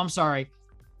 I'm sorry.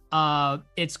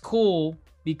 It's cool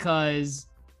because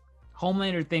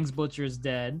Homelander thinks Butcher is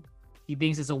dead. He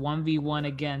thinks it's a 1v1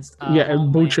 against.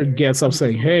 And Butcher gets up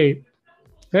saying, "Hey,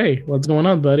 what's going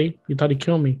on, buddy? You thought he'd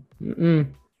kill me?" Mm-mm.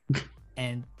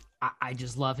 And I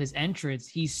just love his entrance.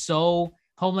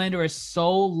 Homelander is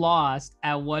so lost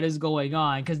at what is going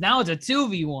on, because now it's a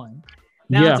 2v1.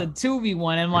 It's a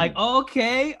 2v1. And like,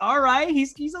 okay, all right.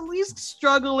 He's at least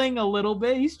struggling a little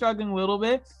bit.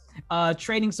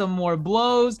 Trading some more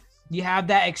blows. You have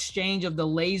that exchange of the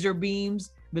laser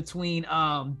beams between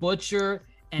Butcher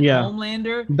and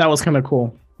Homelander. That was kind of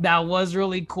cool. That was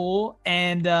really cool.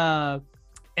 And then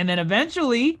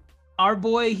eventually our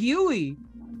boy Huey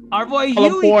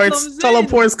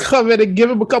teleports coming and give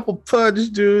him a couple punch,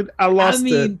 dude. I lost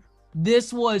it.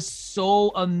 This was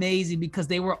so amazing because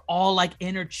they were all like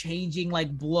interchanging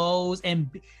like blows, and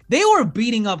they were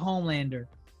beating up Homelander.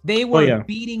 They were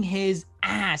beating his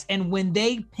ass. And when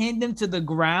they pinned him to the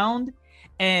ground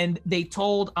and they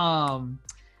told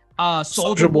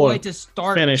Soldier Boy to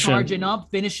start charging up,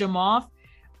 finish him off,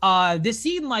 this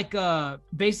seemed like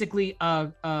basically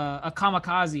a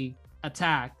kamikaze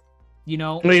attack, you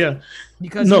know? Yeah.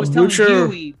 Because he was telling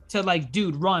Huey to like,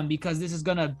 dude, run because this is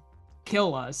gonna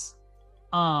kill us.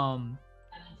 And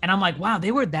I'm like, wow,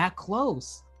 they were that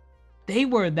close. They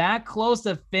were that close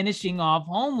to finishing off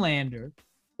Homelander.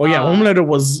 Oh yeah, Homelander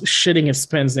was shitting his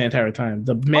pants the entire time.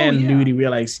 The man knew, he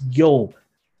realized, yo,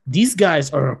 these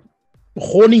guys are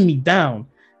holding me down.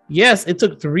 Yes, it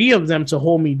took 3 of them to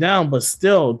hold me down, but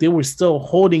still, they were still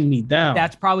holding me down.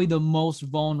 That's probably the most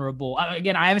vulnerable.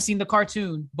 Again, I haven't seen the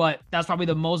cartoon, but that's probably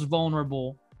the most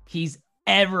vulnerable he's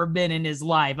ever been in his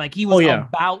life. Like he was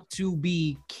about to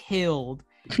be killed,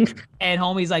 and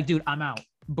homie's like, "Dude, I'm out."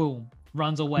 Boom,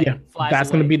 runs away. Yeah, that's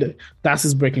gonna be that's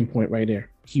his breaking point right there.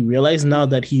 He realized now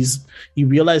he's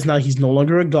no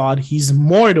longer a god. He's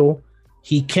mortal.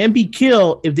 He can be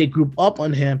killed if they group up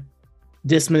on him.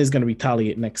 This man is going to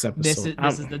retaliate next episode.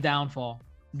 This is the downfall.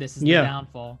 This is the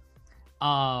downfall.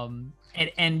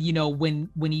 And you know, when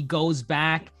he goes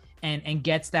back and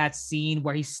gets that scene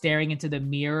where he's staring into the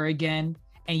mirror again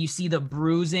and you see the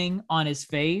bruising on his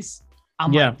face,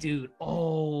 I'm like, dude,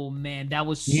 oh man, that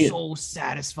was so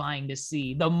satisfying to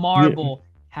see. The marble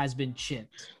has been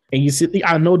chipped. And you see,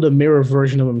 I know the mirror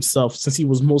version of himself, since he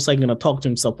was most likely going to talk to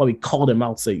himself, probably called him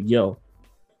out, say, yo,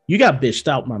 you got bitched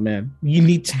out, my man. You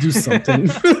need to do something.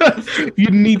 You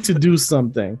need to do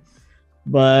something.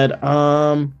 But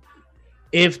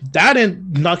if that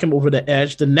didn't knock him over the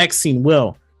edge, the next scene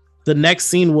will. The next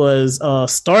scene was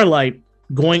Starlight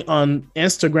going on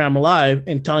Instagram Live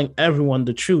and telling everyone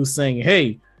the truth, saying,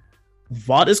 hey,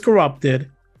 Vought is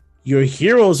corrupted. Your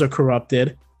heroes are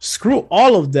corrupted. Screw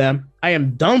all of them. I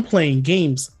am done playing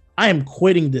games. I am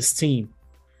quitting this team.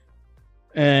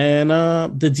 And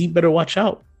the Deep better watch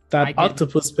out. That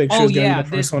octopus picture is getting the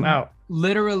first one out.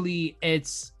 Literally,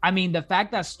 the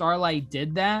fact that Starlight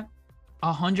did that,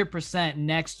 100%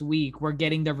 next week, we're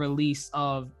getting the release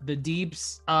of the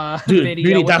Deep's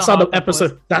video. Dude, that's how the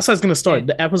episode, that's how it's going to start.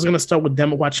 The episode's going to start with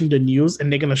them watching the news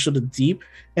and they're going to show the Deep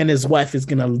and his wife is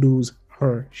going to lose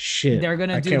her shit. They're going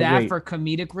to do that for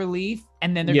comedic relief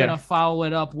and then they're going to follow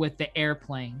it up with the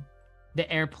airplane. The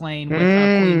airplane with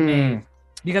Queen Maeve.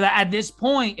 Because at this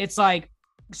point, it's like,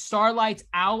 Starlight's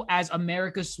out as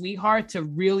America's sweetheart to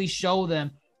really show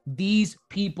them these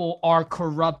people are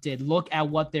corrupted. Look at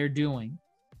what they're doing.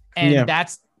 And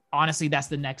that's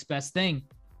the next best thing.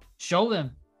 Show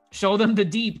them the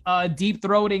deep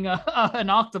throating an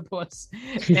octopus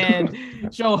and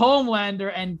show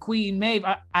Homelander and Queen Maeve.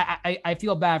 I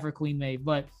feel bad for Queen Maeve,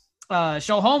 but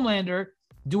show Homelander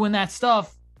doing that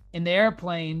stuff in the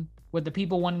airplane with the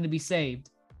people wanting to be saved.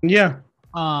 Yeah.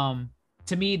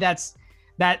 To me,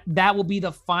 that will be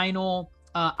the final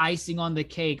icing on the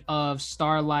cake of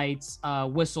Starlight's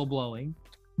whistleblowing.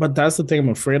 But that's the thing I'm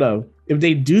afraid of. If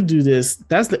they do this,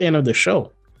 that's the end of the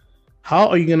show. How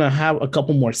are you going to have a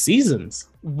couple more seasons?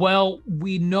 Well,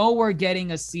 we know we're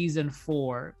getting a season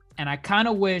 4, and I kind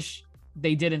of wish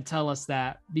they didn't tell us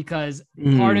that because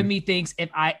part of me thinks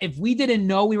if we didn't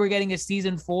know we were getting a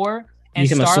season 4 and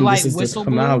Starlight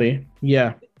whistleblew,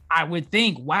 I would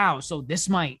think, wow, so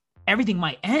everything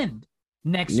might end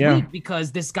next week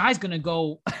because this guy's gonna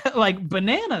go like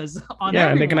bananas on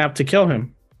everyone. And they're gonna have to kill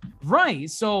him, right?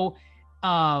 So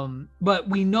but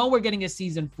we know we're getting a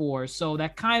season 4, so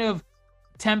that kind of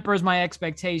tempers my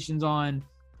expectations on,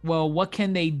 well, what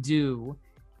can they do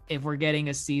if we're getting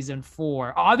a season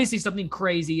 4? Obviously something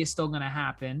crazy is still gonna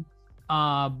happen,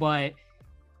 but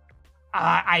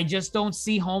I just don't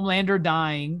see Homelander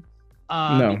dying.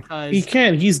 No, because he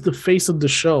can. He's the face of the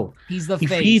show. He's the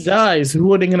face. If he dies,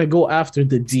 who are they gonna go after?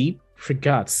 The Deep? For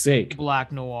God's sake.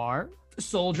 Black Noir.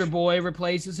 Soldier Boy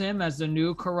replaces him as the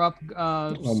new corrupt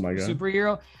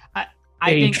superhero. I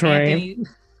think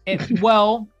Anthony.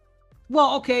 Well,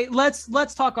 okay. Let's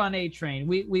talk on A-Train.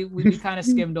 We kind of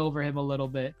skimmed over him a little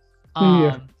bit.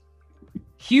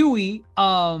 Huey.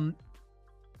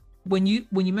 When you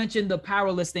mentioned the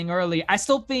powerless thing earlier, I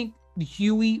still think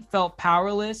Huey felt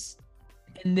powerless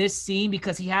in this scene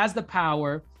because he has the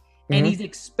power and he's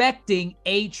expecting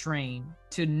A-Train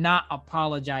to not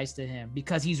apologize to him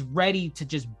because he's ready to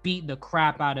just beat the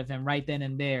crap out of him right then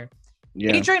and there.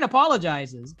 A-Train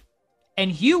apologizes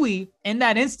and Huey in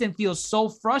that instant feels so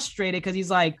frustrated because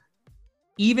he's like,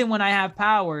 even when I have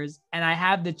powers and I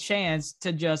have the chance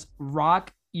to just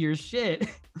rock your shit,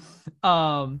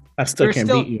 I still can't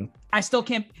beat you. I still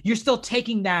can't. You're still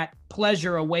taking that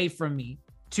pleasure away from me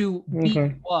to beat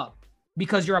you up.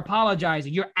 because you're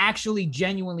apologizing. You're actually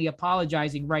genuinely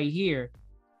apologizing right here.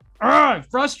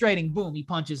 Frustrating. Boom. He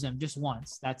punches him just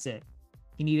once. That's it.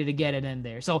 He needed to get it in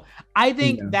there. So I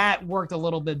think that worked a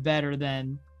little bit better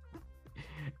than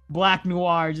Black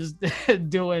Noir just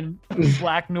doing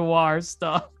Black Noir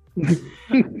stuff.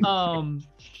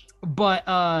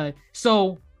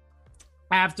 So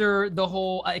after the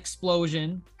whole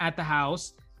explosion at the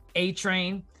house,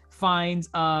 A-Train finds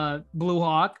Blue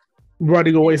Hawk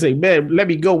running away, saying, "Man, let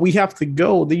me go. We have to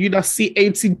go. Did you not see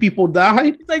 18 people die?"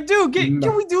 It's like, dude,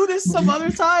 can we do this some other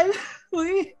time,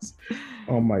 please?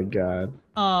 Oh my god.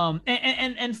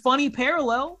 And funny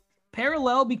parallel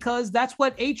because that's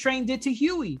what A-Train did to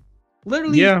Huey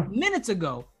literally minutes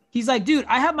ago. He's like, dude,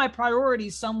 I have my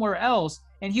priorities somewhere else.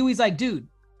 And Huey's like, dude,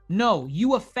 no,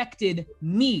 you affected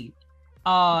me.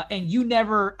 And you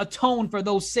never atoned for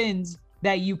those sins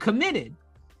that you committed.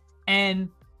 And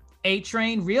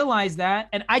A-Train realized that.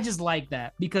 And I just like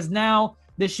that because now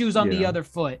the shoe's on the other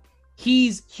foot.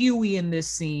 He's Huey in this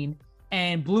scene.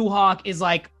 And Blue Hawk is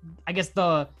like, I guess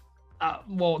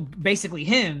basically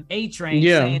him, A-Train,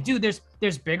 saying, dude,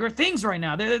 there's bigger things right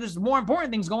now. There's more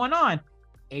important things going on.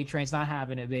 A-Train's not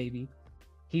having it, baby.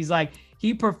 He's like,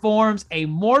 he performs a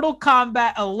Mortal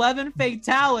Kombat 11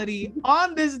 fatality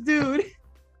on this dude,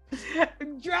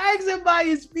 drags him by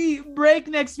his feet,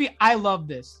 breakneck speed. I love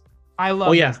this.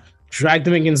 This. Dragged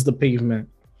him against the pavement.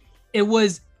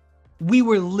 We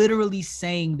were literally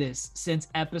saying this since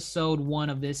episode 1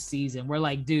 of this season. We're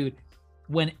like, dude,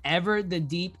 whenever the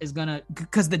Deep is gonna,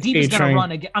 because the Deep is gonna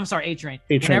run again. I'm sorry, A-Train.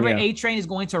 Whenever A-Train is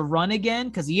going to run again,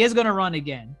 because he is gonna run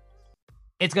again,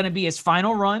 it's gonna be his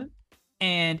final run,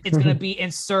 and it's gonna be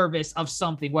in service of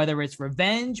something, whether it's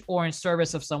revenge or in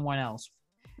service of someone else,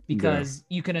 because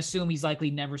you can assume he's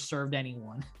likely never served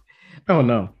anyone. Oh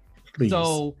no, please.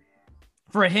 So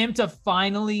for him to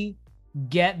finally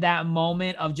get that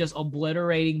moment of just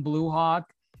obliterating Blue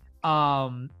Hawk,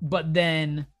 but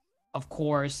then of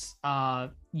course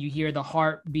you hear the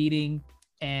heart beating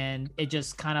and it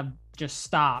just kind of just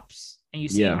stops and you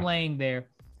see him laying there.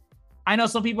 I know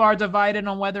some people are divided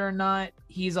on whether or not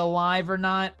he's alive or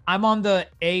not. I'm on the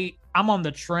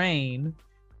train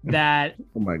that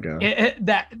oh my god,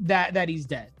 that he's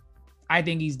dead. I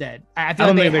think he's dead. I feel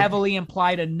like they heavily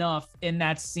implied enough in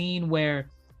that scene where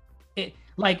it,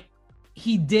 like,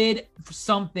 he did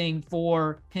something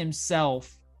for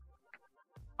himself.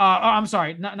 I'm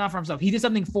sorry, not for himself. He did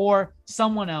something for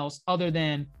someone else other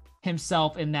than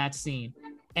himself in that scene.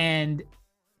 And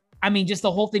I mean, just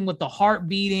the whole thing with the heart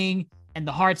beating and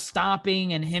the heart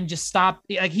stopping and him just stopped,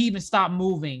 like he even stopped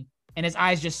moving and his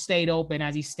eyes just stayed open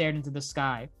as he stared into the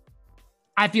sky.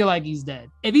 I feel like he's dead.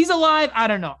 If he's alive, I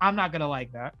don't know. I'm not going to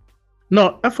like that.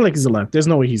 No, I feel like he's alive. There's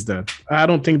no way he's dead. I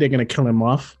don't think they're going to kill him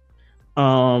off.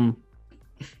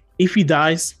 If he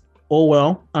dies, oh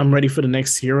well, I'm ready for the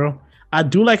next hero. I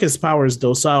do like his powers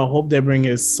though, so I hope they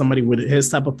bring somebody with his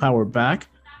type of power back.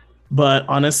 But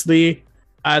honestly,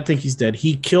 I think he's dead.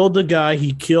 He killed the guy.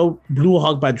 He killed Blue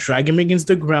Hawk by dragging him against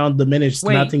the ground. The man is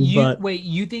nothing but. Wait,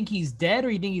 you think he's dead or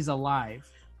you think he's alive?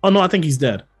 Oh no, I think he's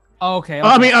dead. Oh, okay.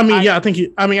 I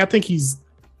think he's.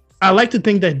 I like to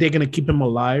think that they're gonna keep him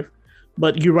alive,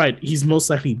 but you're right. He's most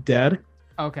likely dead.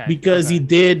 Okay. Because he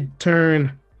did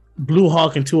turn Blue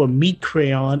Hawk into a meat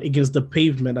crayon against the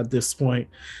pavement at this point.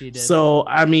 He did. So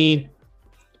I mean,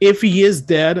 if he is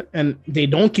dead and they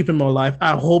don't keep him alive,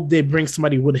 I hope they bring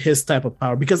somebody with his type of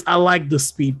power because I like the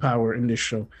speed power in this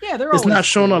show. Yeah, it's not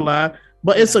shown a lot,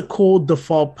 but it's a cool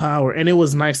default power, and it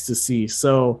was nice to see.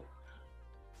 So.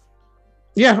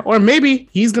 Yeah, or maybe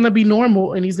he's going to be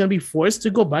normal and he's going to be forced to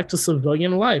go back to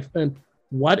civilian life. And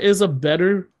what is a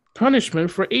better punishment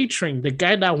for A-Train, the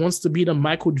guy that wants to be the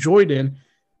Michael Jordan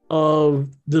of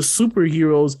the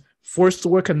superheroes, forced to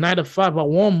work a 9-to-5 at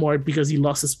Walmart because he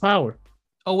lost his power?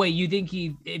 Oh, wait, you think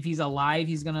if he's alive,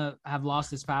 he's going to have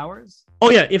lost his powers?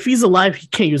 Oh, yeah, if he's alive, he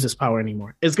can't use his power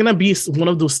anymore. It's going to be one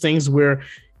of those things where,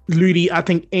 really, I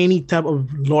think any type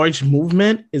of large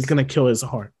movement is going to kill his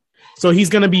heart. So he's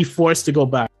going to be forced to go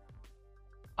back.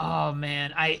 Oh,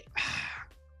 man. I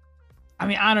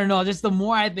mean, I don't know. Just the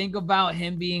more I think about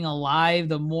him being alive,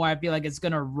 the more I feel like it's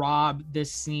going to rob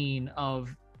this scene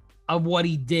of what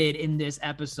he did in this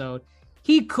episode.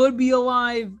 He could be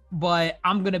alive, but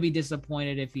I'm going to be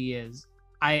disappointed if he is.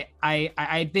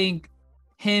 I think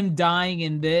him dying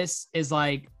in this is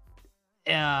like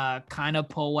kind of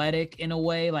poetic in a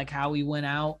way, like how he went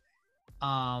out.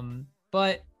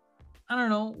 But I don't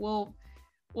know.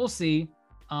 We'll see.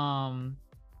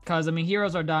 Because I mean,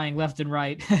 heroes are dying left and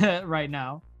right right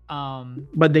now.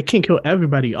 But they can't kill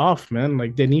everybody off, man.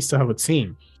 Like, they needs to have a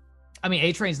team. I mean,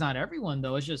 A-Train's not everyone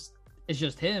though. It's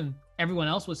just him. everyone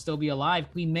else would still be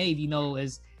alive. Queen Maeve,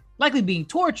 is likely being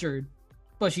tortured,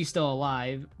 but she's still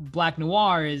alive. Black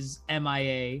Noir is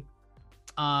MIA.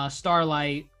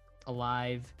 Starlight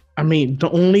alive. I mean, the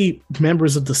only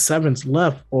members of the Sevens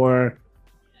left are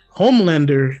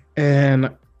Homelander and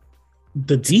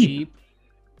the Deep.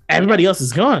 Everybody else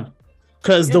is gone.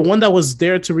 Because the one that was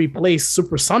there to replace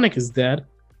Supersonic is dead.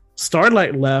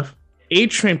 Starlight left.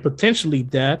 A-Train potentially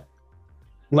dead.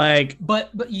 But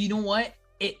you know what?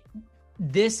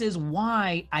 This is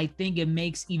why I think it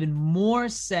makes even more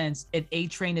sense if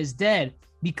A-Train is dead,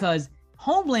 because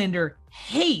Homelander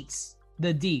hates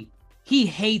the Deep. He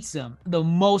hates him the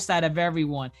most out of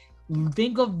everyone.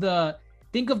 Think of the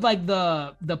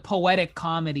poetic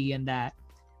comedy in that.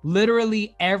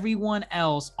 Literally everyone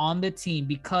else on the team,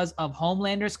 because of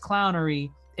Homelander's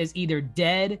clownery, is either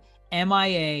dead,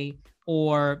 MIA,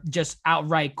 or just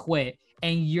outright quit.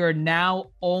 And you're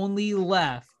now only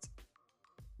left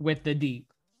with the Deep.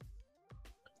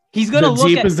 He's gonna the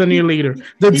Deep is the new leader.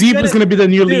 The Deep is gonna be the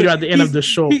new leader at the end of the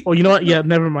show. Oh, you know what? Yeah,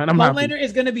 never mind. Homelander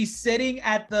is gonna be sitting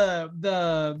at the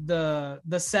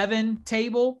 7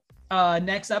 table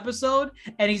next episode,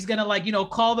 and he's gonna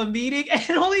call the meeting, and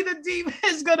only the Deep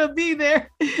is gonna be there,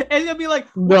 and he's gonna be like,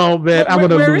 "Well, man, I'm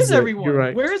gonna where lose is it. everyone? You're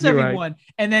right. Where is You're everyone?" Right.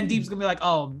 And then Deep's gonna be like,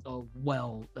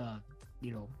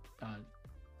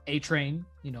 A-Train,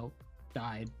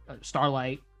 died.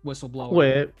 Starlight, whistleblower.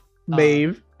 Wait,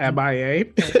 Maeve, MIA,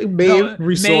 Maeve,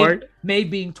 Resort. Maeve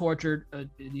being tortured.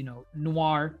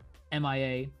 Noir,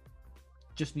 MIA.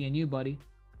 Just me and you, buddy.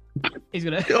 He's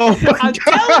gonna. I'm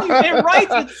telling you, it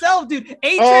writes itself, dude.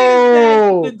 A-Train is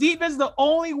dead. The Deep is the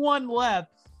only one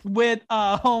left with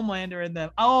Homelander and them.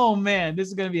 Oh man, this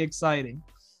is gonna be exciting.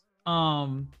 I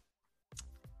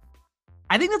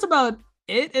think that's about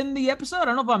it in the episode. I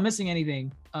don't know if I'm missing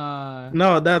anything.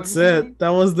 No, that's it. That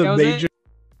was the major.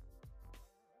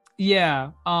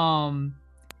 Yeah. I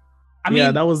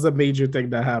mean, that was the major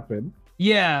thing that happened.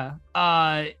 Yeah.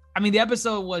 I mean, the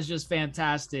episode was just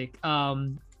fantastic.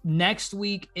 Next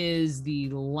week is the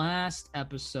last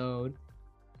episode,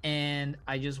 and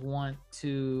I just want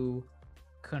to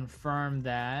confirm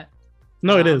that.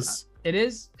 No, it is. It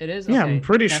is? It is? Yeah, okay. I'm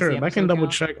pretty That's sure. the I can double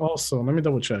count? check also. Let me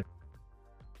double check.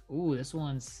 Ooh, this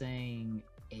one's saying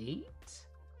 8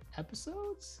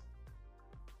 episodes?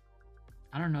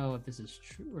 I don't know if this is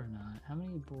true or not. How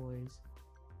many boys?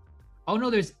 Oh no,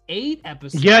 there's 8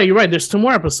 episodes. Yeah, you're right. There's 2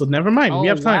 more episodes. Never mind. We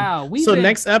have time. Wow. So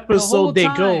next episode they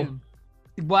go.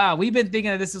 Wow, we've been thinking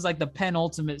that this is like the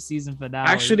penultimate season finale.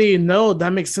 Actually, no, that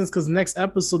makes sense because next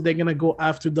episode they're gonna go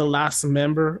after the last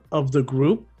member of the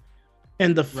group.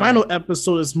 And the final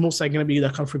episode is most likely gonna be the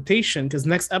confrontation, because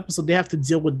next episode they have to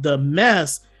deal with the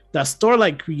mess that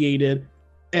Starlight created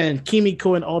and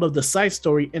Kimiko and all of the side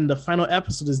story. And the final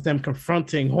episode is them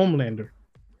confronting Homelander.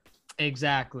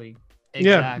 Exactly.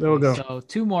 Yeah, there we go. So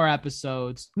 2 more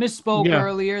episodes. Misspoke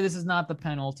earlier. This is not the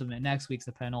penultimate. Next week's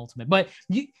the penultimate. But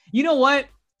you know what?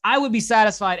 I would be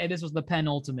satisfied if this was the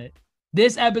penultimate.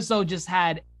 This episode just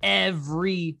had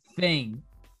everything.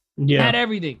 Yeah. It had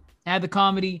everything. It had the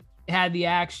comedy. It had the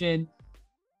action.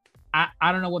 I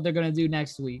don't know what they're gonna do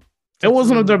next week. It was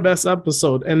one of their best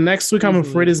episodes. And next week, I'm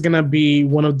afraid is gonna be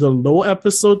one of the low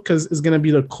episodes because it's gonna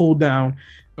be the cool down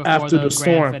after the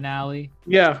storm finale.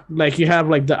 Yeah, like you have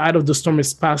like the eye of the storm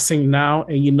is passing now,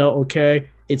 and okay,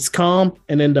 it's calm,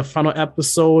 and then the final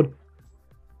episode,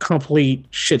 complete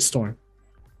shitstorm.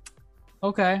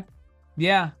 Okay,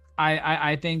 yeah,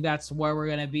 I think that's where we're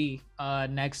gonna be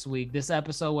next week. This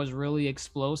episode was really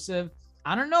explosive.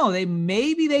 I don't know,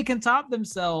 maybe they can top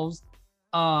themselves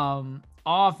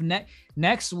off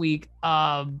next week.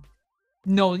 Now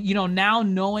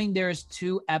knowing there's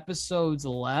 2 episodes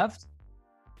left,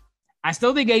 I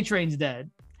still think A-Train's dead,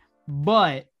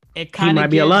 but it kind of might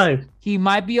be alive. He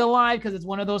might be alive because it's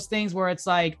one of those things where it's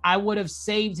like I would have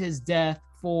saved his death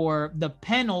for the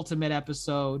penultimate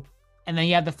episode, and then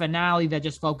you have the finale that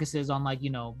just focuses on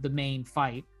the main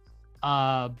fight.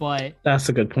 But that's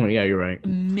a good point. Yeah, you're right.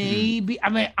 Maybe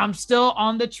I'm still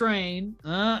on the train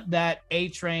that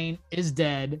A-Train is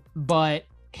dead, but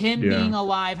him being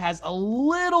alive has a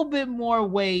little bit more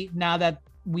weight now that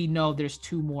we know there's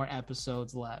 2 more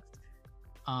episodes left.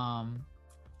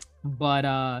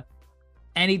 But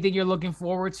anything you're looking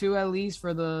forward to at least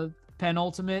for the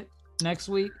penultimate next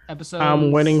week episode?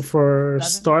 I'm waiting for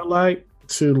 7? Starlight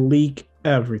to leak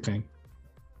everything.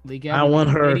 I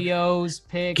want her videos,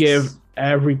 pics, give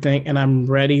everything, and I'm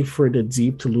ready for the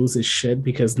Deep to lose his shit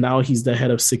because now he's the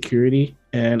head of security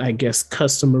and I guess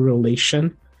customer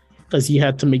relation because he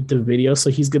had to make the video, so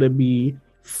he's gonna be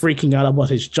freaking out about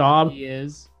his job. He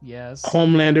is, yes.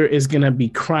 Homelander is gonna be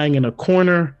crying in a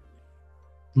corner.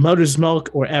 Mother's Milk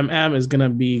or MM is gonna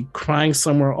be crying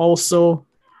somewhere also.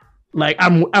 Like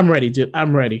I'm ready, dude.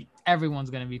 I'm ready. Everyone's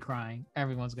gonna be crying.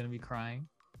 Everyone's gonna be crying.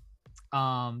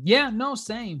 Yeah, no,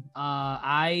 same.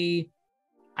 I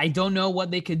don't know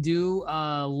what they could do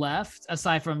left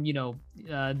aside from,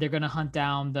 they're gonna hunt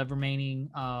down the remaining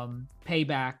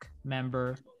payback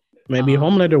member. Maybe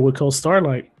Homelander will kill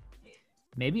Starlight.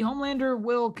 Maybe Homelander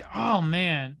will. Oh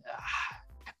man,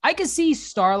 I could see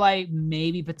Starlight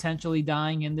maybe potentially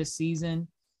dying in this season,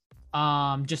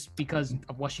 just because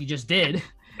of what she just did.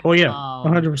 Oh yeah,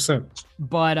 100%.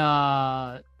 But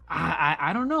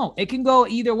I don't know. It can go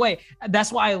either way.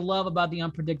 That's what I love about the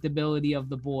unpredictability of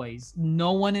The Boys.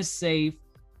 No one is safe,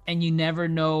 and you never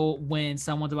know when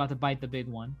someone's about to bite the big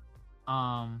one.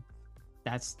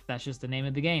 That's just the name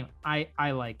of the game. I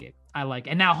like it.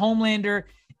 And now Homelander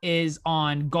is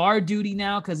on guard duty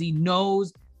now because he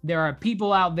knows there are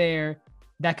people out there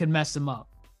that could mess him up.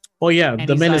 Oh yeah, and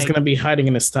the man is gonna be hiding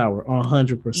in his tower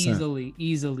 100%. Easily.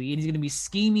 And he's gonna be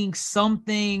scheming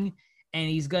something, and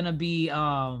he's gonna be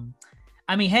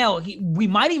hell, we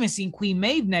might even see Queen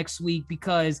Maeve next week,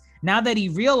 because now that he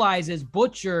realizes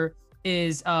Butcher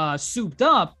is souped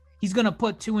up, he's gonna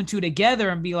put 2 and 2 together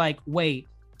and be like, wait,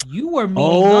 you were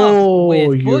meeting up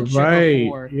with Butcher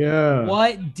before. Yeah.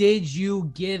 What did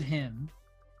you give him?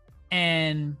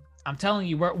 And I'm telling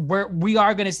you, we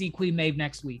are going to see Queen Maeve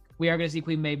next week. We're going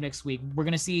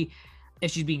to see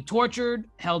if she's being tortured,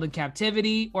 held in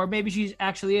captivity, or maybe she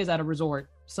actually is at a resort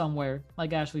somewhere,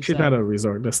 like Ashley said. She's not at a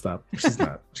resort. Let's stop. She's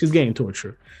not. She's getting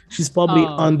tortured. She's probably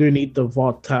underneath the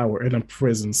vault tower in a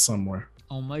prison somewhere.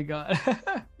 Oh my God.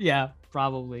 Yeah,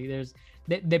 probably.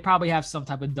 They probably have some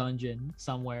type of dungeon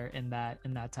somewhere in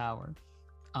that tower.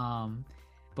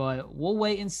 But we'll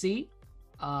wait and see.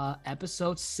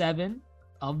 Episode 7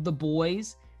 of The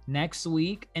Boys next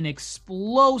week, an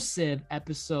explosive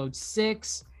episode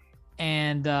 6,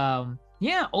 and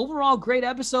overall great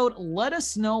episode. Let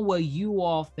us know what you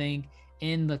all think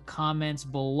in the comments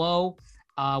below,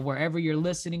 wherever you're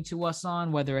listening to us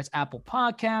on, whether it's Apple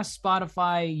Podcasts,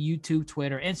 Spotify, YouTube,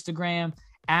 Twitter, Instagram,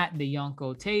 at the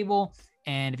Yonko Table.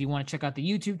 And if you want to check out the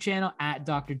YouTube channel, at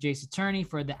Dr. Jace Attorney,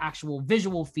 for the actual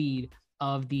visual feed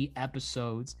of the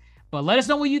episodes. But let us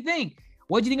know what you think.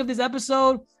 What do you think of this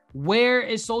episode? Where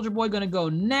is Soldier Boy going to go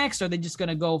next? Are they just going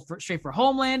to go straight for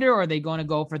Homelander, or are they going to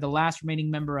go for the last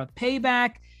remaining member of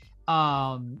Payback?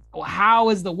 How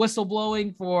is the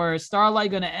whistleblowing for Starlight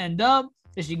going to end up?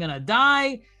 Is she going to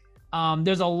die?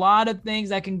 There's a lot of things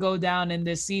that can go down in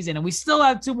this season, and we still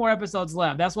have 2 more episodes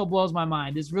left. That's what blows my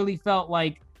mind. This really felt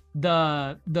like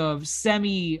the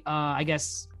semi,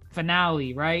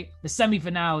 finale, right? The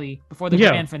semi-finale before the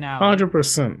grand finale.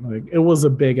 100%. Like, it was a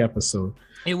big episode.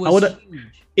 It was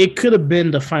huge. It could have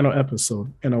been the final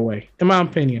episode in a way, in my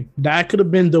opinion. That could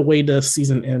have been the way the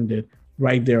season ended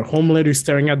right there. Homelander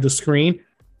staring at the screen,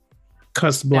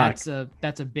 cuts black.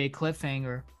 That's a big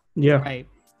cliffhanger. Yeah. Right.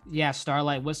 Yeah,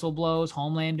 Starlight whistle blows.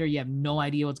 Homelander, you have no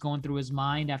idea what's going through his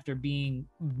mind after being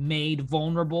made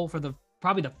vulnerable for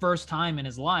probably the first time in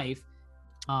his life.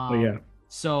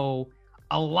 So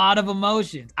a lot of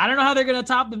emotions. I don't know how they're gonna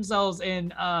top themselves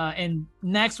in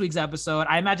next week's episode.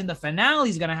 I imagine the finale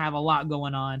is gonna have a lot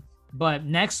going on, but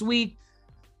next week,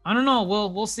 I don't know.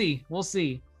 We'll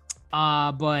see.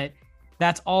 But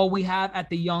that's all we have at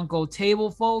the Yonko Table,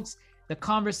 folks. The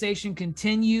conversation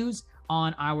continues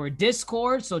on our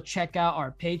Discord, so check out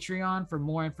our Patreon for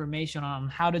more information on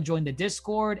how to join the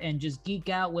Discord and just geek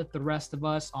out with the rest of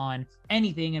us on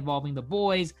anything involving The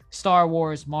Boys, Star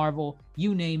Wars, Marvel,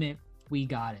 you name it, we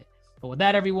got it. But with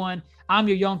that, everyone, I'm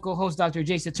your Yonko host, Dr.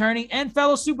 Jace Attorney, and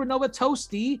fellow Supernova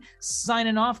Toasty,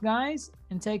 signing off, guys,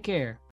 and take care.